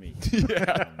cured me.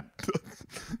 Yeah.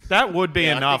 That would be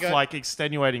Yeah, I enough, think like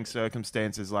extenuating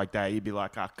circumstances like that. You'd be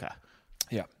like, okay.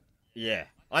 Yeah. Yeah.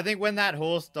 I think when that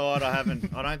horse died, I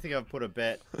don't think I've put a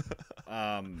bet,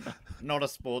 not a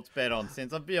sports bet on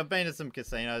since. I've been to some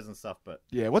casinos and stuff, but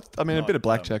Yeah. A bit Not, of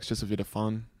blackjack's just a bit of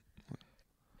fun.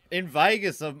 in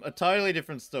Vegas, a totally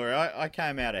different story. I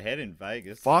came out ahead in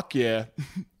Vegas. Fuck yeah.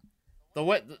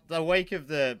 The week of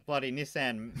the bloody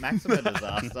Nissan Maxima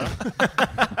disaster.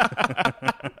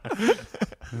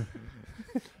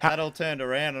 That all turned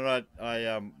around and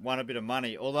I won a bit of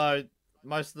money. Although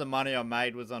most of the money I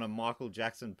made was on a Michael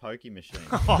Jackson pokey machine.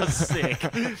 Oh, sick.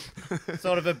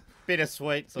 Sort of a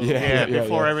bittersweet sort Yeah. of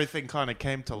Before everything kind of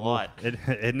came to light.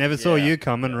 It never saw Yeah. you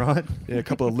coming, right? Yeah, a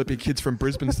couple of lippy kids from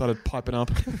Brisbane started piping up.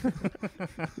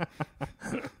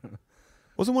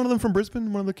 Wasn't one of them from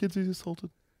Brisbane? One of the kids he assaulted?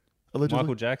 Allegedly?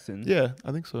 Michael Jackson. Yeah,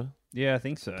 I think so. Yeah, I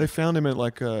think so. They found him at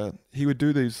he would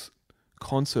do these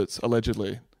concerts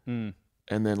allegedly, Mm.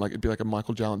 and then it'd be like a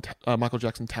Michael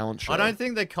Jackson talent show. I don't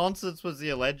think the concerts was the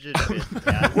alleged bit.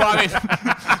 Yeah. Well, I mean,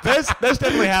 there's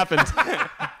definitely happened.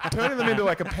 Turning them into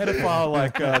like a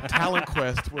pedophile talent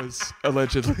quest was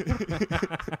allegedly.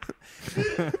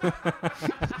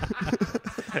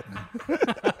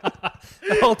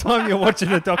 The whole time you're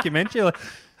watching a documentary, you're like,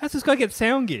 how's this guy get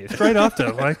sound gear straight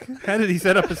after? Like, how did he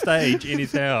set up a stage in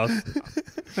his house?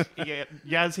 Yeah,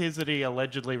 Yaz hears that he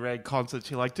allegedly ran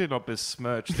concerts. You're like, do not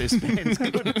besmirch this man's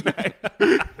good name.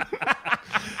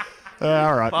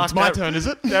 All right, Fuck, it's my that- turn, is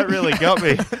it? That really got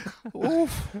me.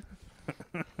 Oof.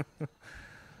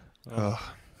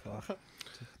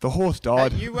 The horse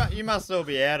died. You must all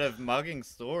be out of mugging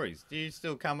stories. Do you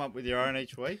still come up with your own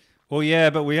each week? Well, yeah,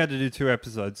 but we had to do 2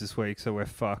 episodes this week, so we're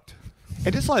fucked.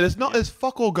 And just there's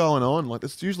fuck all going on. Like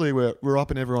it's usually we're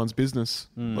up in everyone's business.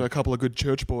 Like a couple of good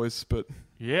church boys, but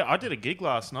Yeah, I did a gig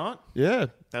last night. yeah.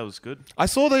 That was good. I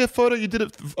saw the photo you did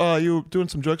it. You were doing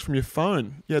some jokes from your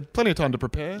phone. You had plenty of time to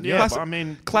prepare. Yeah, classic, but I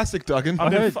mean, classic Duggan.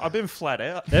 I've been flat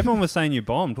out. Everyone was saying you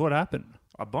bombed. What happened?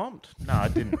 I bombed. No, I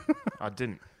didn't. I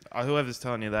didn't. Whoever's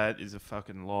telling you that is a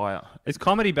fucking liar. Is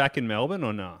comedy back in Melbourne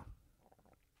or no?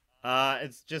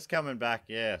 It's just coming back,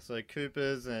 yeah. So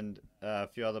Cooper's and a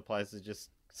few other places just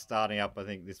starting up, I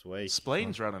think, this week.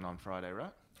 Spleen's running on Friday,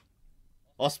 right?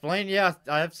 Oh, Spleen, yeah,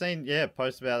 I have seen,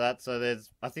 posts about that. So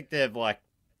I think they've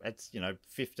it's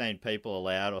 15 people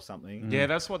allowed or something. Yeah,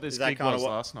 that's what this Is that gig kinda was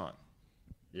what- last night.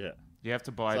 Yeah. You have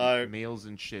to buy So- meals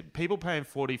and shit. People paying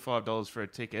 $45 for a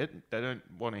ticket, they don't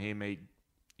want to hear me,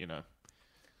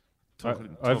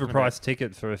 talking Overpriced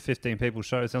ticket for a 15 people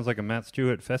show. Sounds like a Matt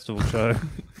Stewart festival show.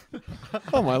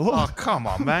 Oh my lord! Oh, come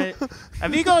on, mate.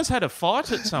 Have you guys had a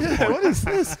fight at some point? What is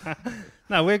this?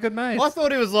 No, we're good mates. I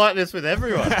thought he was like this with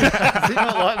everyone. Is he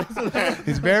not like this with everyone?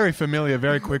 He's very familiar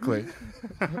very quickly.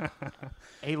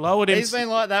 He lowered him. He's been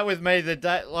like that with me the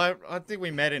day. I think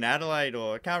we met in Adelaide,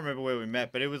 or I can't remember where we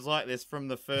met, but it was like this from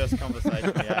the first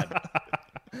conversation we had.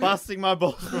 Busting my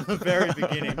balls from the very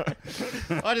beginning.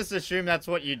 I just assume that's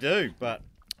what you do, but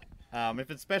if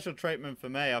it's special treatment for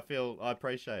me, I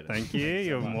appreciate it. Thank you.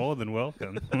 You're more than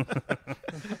welcome.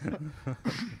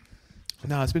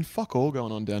 No, it's been fuck all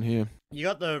going on down here. You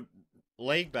got the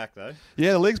league back though.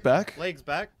 Yeah, the league's back. League's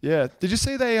back. Yeah. Did you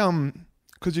see they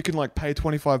because you can pay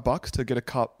 $25 to get a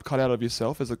cut out of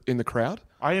yourself in the crowd?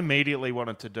 I immediately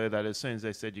wanted to do that as soon as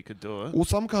they said you could do it.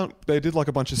 Well, they did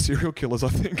a bunch of serial killers, I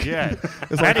think. Yeah.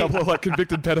 There's a couple of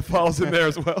convicted pedophiles in there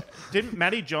as well. Didn't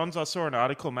Matty Johns, I saw an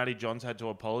article, Matty Johns had to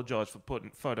apologise for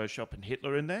putting Photoshop and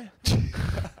Hitler in there.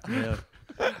 Yeah.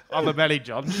 On the Matty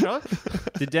Johns show.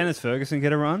 Did Dennis Ferguson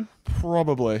get a run?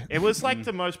 Probably. It was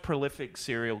the most prolific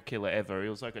serial killer ever. He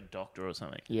was like a doctor or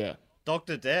something. Yeah.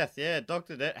 Dr. Death,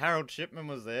 Dr. Death. Harold Shipman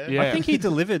was there. Yeah. I think he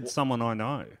delivered someone I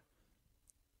know.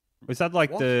 Was that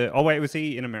like the... Oh, wait, was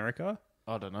he in America?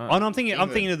 I don't know. Oh, no, I'm thinking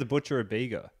of the Butcher of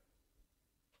Bega.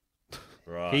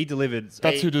 Right. He delivered...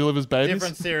 That's who delivers babies?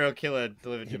 Different serial killer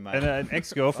delivered your mate. And an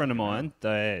ex-girlfriend of mine,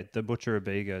 the Butcher of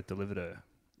Bega, delivered her.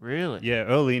 Really? Yeah,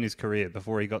 early in his career,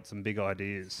 before he got some big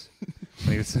ideas.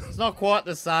 It's not quite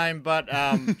the same, but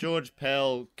George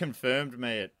Pell confirmed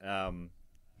me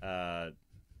at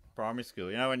primary school.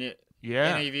 You know when you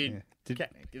Yeah. any of you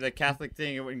the Catholic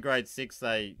thing in grade 6,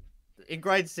 the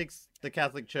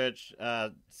Catholic Church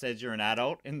says you're an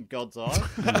adult in God's eyes.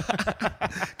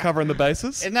 Covering the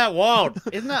bases. Isn't that wild?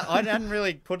 Isn't that? I hadn't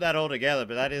really put that all together,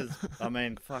 but that is, I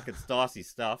mean, fuck, it's dicey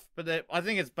stuff. But I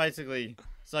think it's basically,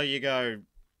 so you go,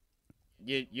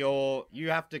 you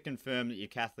have to confirm that you're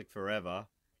Catholic forever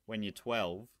when you're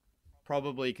 12,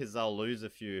 probably because they'll lose a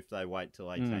few if they wait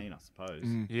till 18, I suppose.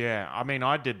 Yeah, I mean,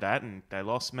 I did that and they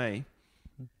lost me.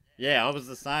 Yeah, I was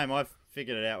the same. I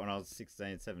figured it out when I was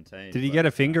 16, 17. Did he get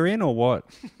a finger in or what?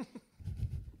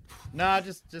 No,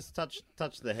 just touch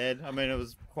the head. I mean, it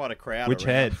was quite a crowd. Which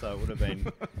around, head? So it would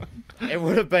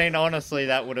have been. Honestly,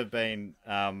 that would have been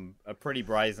a pretty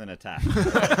brazen attack.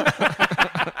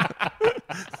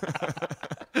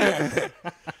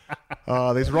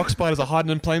 These rock spiders are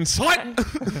hiding in plain sight.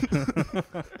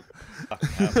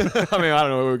 I mean, I don't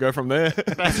know where we go from there.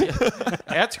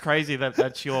 That's crazy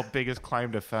that's your biggest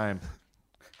claim to fame.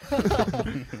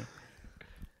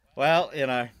 Well,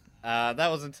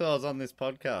 that was until I was on this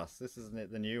podcast. This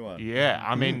isn't the new one. Yeah,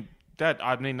 I mean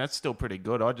that's still pretty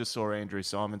good. I just saw Andrew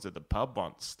Simons at the pub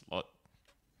once. Like,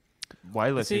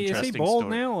 way less interesting. Is he bald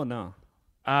story. now or no?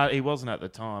 He wasn't at the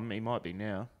time. He might be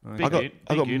now. I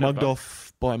got mugged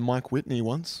off by Mike Whitney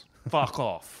once. Fuck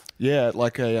off. Yeah,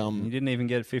 like a You didn't even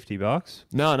get $50.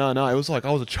 No. It was like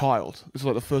I was a child. This was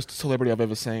like the first celebrity I've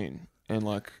ever seen, and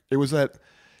like it was a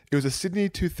Sydney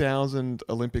 2000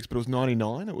 Olympics, but it was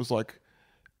 '99. It was like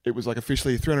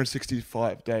officially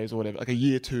 365 days or whatever, like a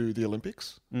year to the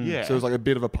Olympics. Yeah. So it was like a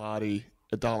bit of a party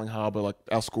at Darling Harbour. Like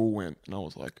our school went, and I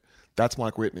was like, "That's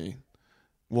Mike Whitney."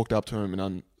 Walked up to him, and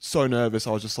I'm so nervous.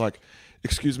 I was just like,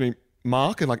 "Excuse me,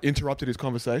 Mark," and like interrupted his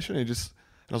conversation. And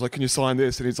I was like, "Can you sign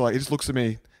this?" And he just looks at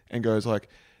me and goes like,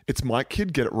 "It's Mike,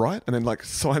 kid, get it right," and then like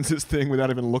signs this thing without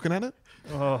even looking at it.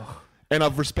 Oh. And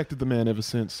I've respected the man ever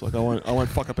since. Like I won't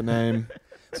fuck up a name.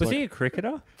 Was he a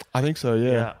cricketer? I think so.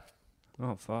 Yeah.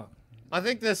 Oh fuck. I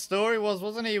think the story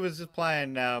wasn't he? He was just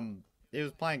playing. He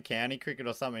was playing county cricket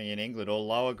or something in England, or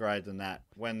lower grade than that,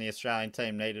 when the Australian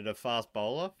team needed a fast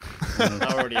bowler. They were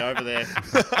already over there.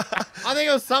 I think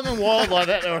it was something wild like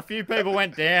that. There were a few people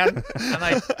went down, and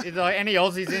any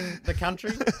Aussies in the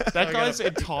country. That guy's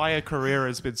entire career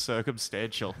has been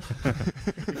circumstantial.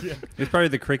 It's probably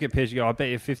the cricket pitch. You go, I bet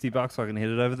you $50 I can hit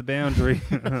it over the boundary.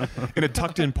 In a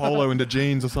tucked-in polo into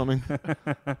jeans or something.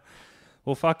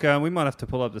 Well, fuck, we might have to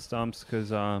pull up the stumps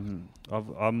because I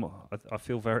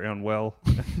feel very unwell.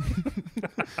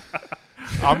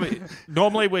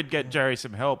 Normally we'd get Jerry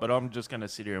some help, but I'm just going to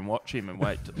sit here and watch him and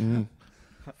wait to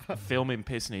film him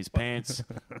pissing his pants.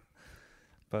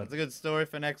 But it's a good story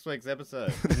for next week's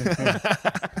episode.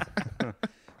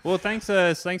 Well, thanks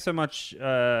so much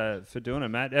for doing it,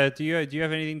 Matt. Do you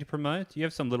have anything to promote? Do you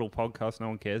have some little podcast no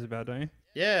one cares about, don't you?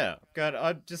 Yeah, God,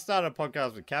 I just started a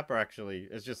podcast with Kappa, actually.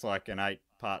 It's just like an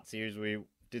 8-part series. We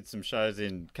did some shows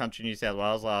in country New South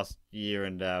Wales last year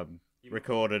and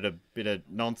recorded a bit of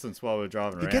nonsense while we were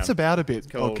driving around. It gets about a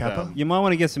bit, called, Kappa. You might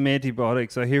want to get some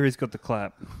antibiotics. I hear he's got the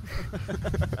clap.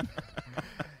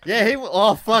 Yeah,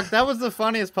 oh, fuck, that was the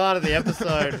funniest part of the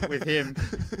episode with him,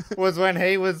 was when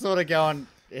he was sort of going,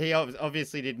 he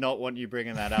obviously did not want you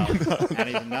bringing that up. And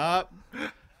he's,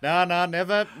 No,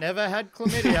 never had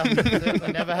chlamydia.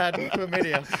 Certainly never had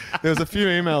chlamydia. There was a few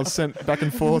emails sent back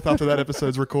and forth after that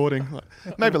episode's recording.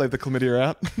 Like, maybe leave the chlamydia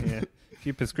out. Yeah, a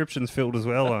few prescriptions filled as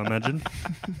well, I imagine.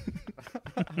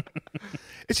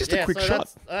 It's just a quick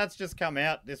shot. That's just come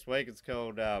out this week. It's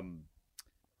called,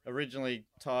 originally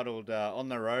titled On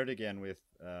the Road Again with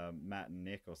Matt and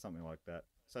Nick or something like that.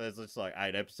 So there's just like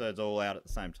 8 episodes all out at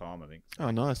the same time, I think. Oh,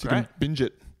 nice. You can binge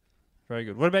it. Very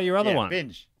good. What about your other one?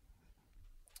 Binge.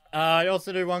 I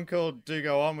also do one called Do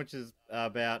Go On, which is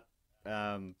about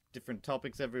different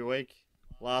topics every week.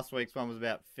 Last week's one was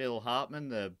about Phil Hartman,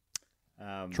 the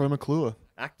Troy McClure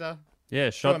actor. Yeah,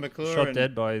 shot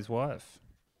dead by his wife.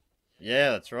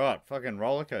 Yeah, that's right. Fucking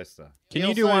roller coaster. Can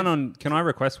I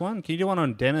request one? Can you do one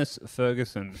on Dennis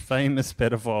Ferguson, famous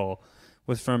pedophile,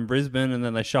 was from Brisbane, and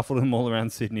then they shuffled him all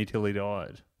around Sydney till he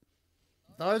died?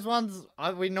 Those ones,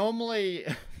 we normally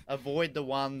avoid the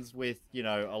ones with,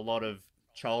 a lot of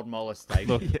child molestation.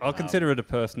 Look, I'll consider it a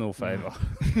personal favour.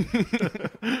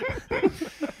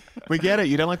 We get it.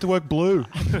 You don't like to work blue.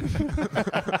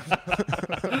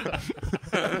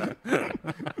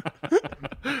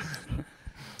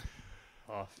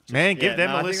 Man, give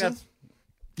them a listen.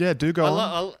 Yeah, do go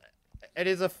on. It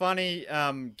is a funny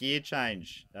gear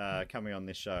change coming on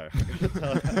this show.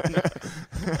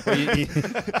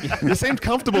 You seemed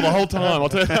comfortable the whole time, I'll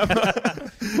tell you.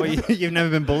 Well, you've never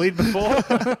been bullied before?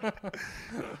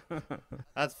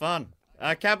 That's fun.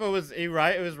 Kappa was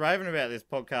raving about this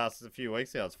podcast a few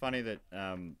weeks ago. It's funny that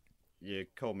you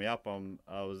called me up.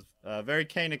 I was very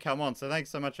keen to come on. So thanks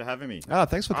so much for having me.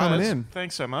 Thanks for coming in.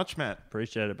 Thanks so much, Matt.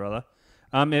 Appreciate it, brother.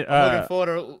 I'm looking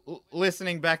forward to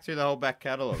listening back through the whole back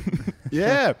catalogue.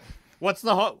 Yeah. What's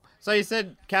the hot? So you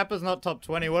said Kappa's not top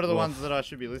 20. What are the ones that I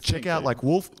should be listening to? Check out like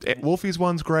Wolfie's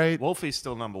one's great. Wolfie's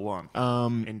still number one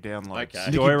in downloads. Okay.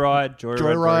 Joyride,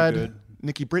 very good.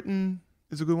 Nicky Britton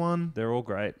is a good one. They're all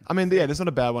great. I mean, yeah, there's not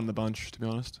a bad one in the bunch, to be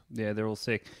honest. Yeah, they're all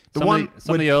sick. The Some one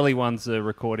of the early ones are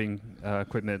recording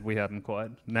equipment we hadn't quite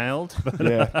nailed. But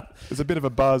Yeah, there's a bit of a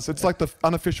buzz. It's like the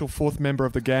unofficial fourth member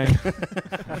of the gang.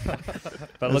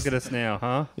 but look at us now,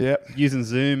 huh? Yep. Using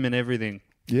Zoom and everything.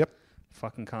 Yep.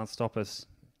 Fucking can't stop us.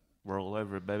 We're all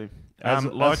over it, baby. As-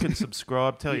 Like and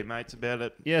subscribe. Tell your mates about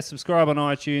it. Yeah, subscribe on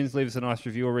iTunes. Leave us a nice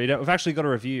review or read it. We've actually got a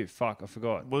review. Fuck, I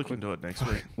forgot. We can do it next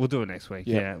week. We'll do it next week.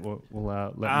 Yeah, we'll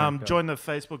let Matt go. Join the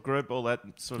Facebook group, all that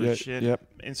sort of shit. Yep.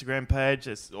 Instagram page.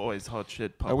 There's always hot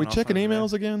shit popping Are we off checking over there.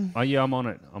 emails again? Oh yeah, I'm on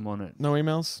it. No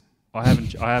emails? I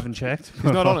haven't checked.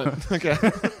 He's not on it. Okay.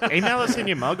 Email us in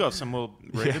your Muggos and we'll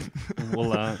read it.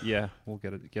 We'll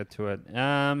get to it.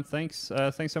 Thanks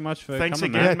so much for Thanks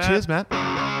coming, again, Matt. Cheers, Matt.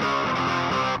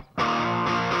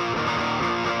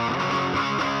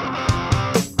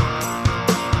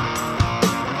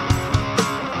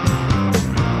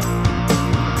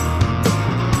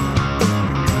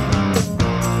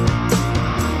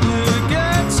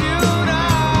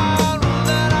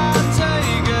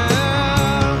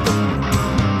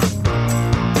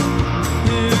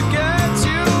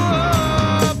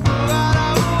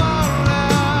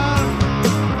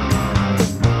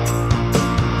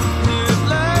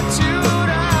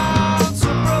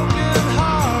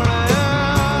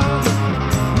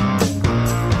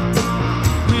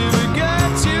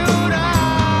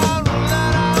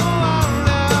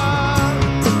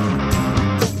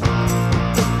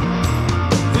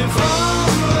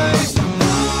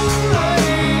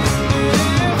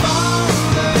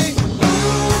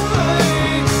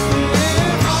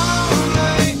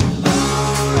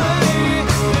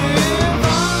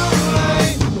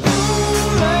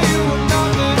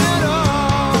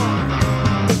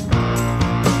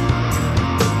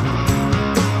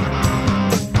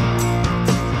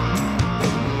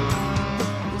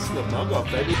 This is the Mugg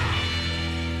off, baby.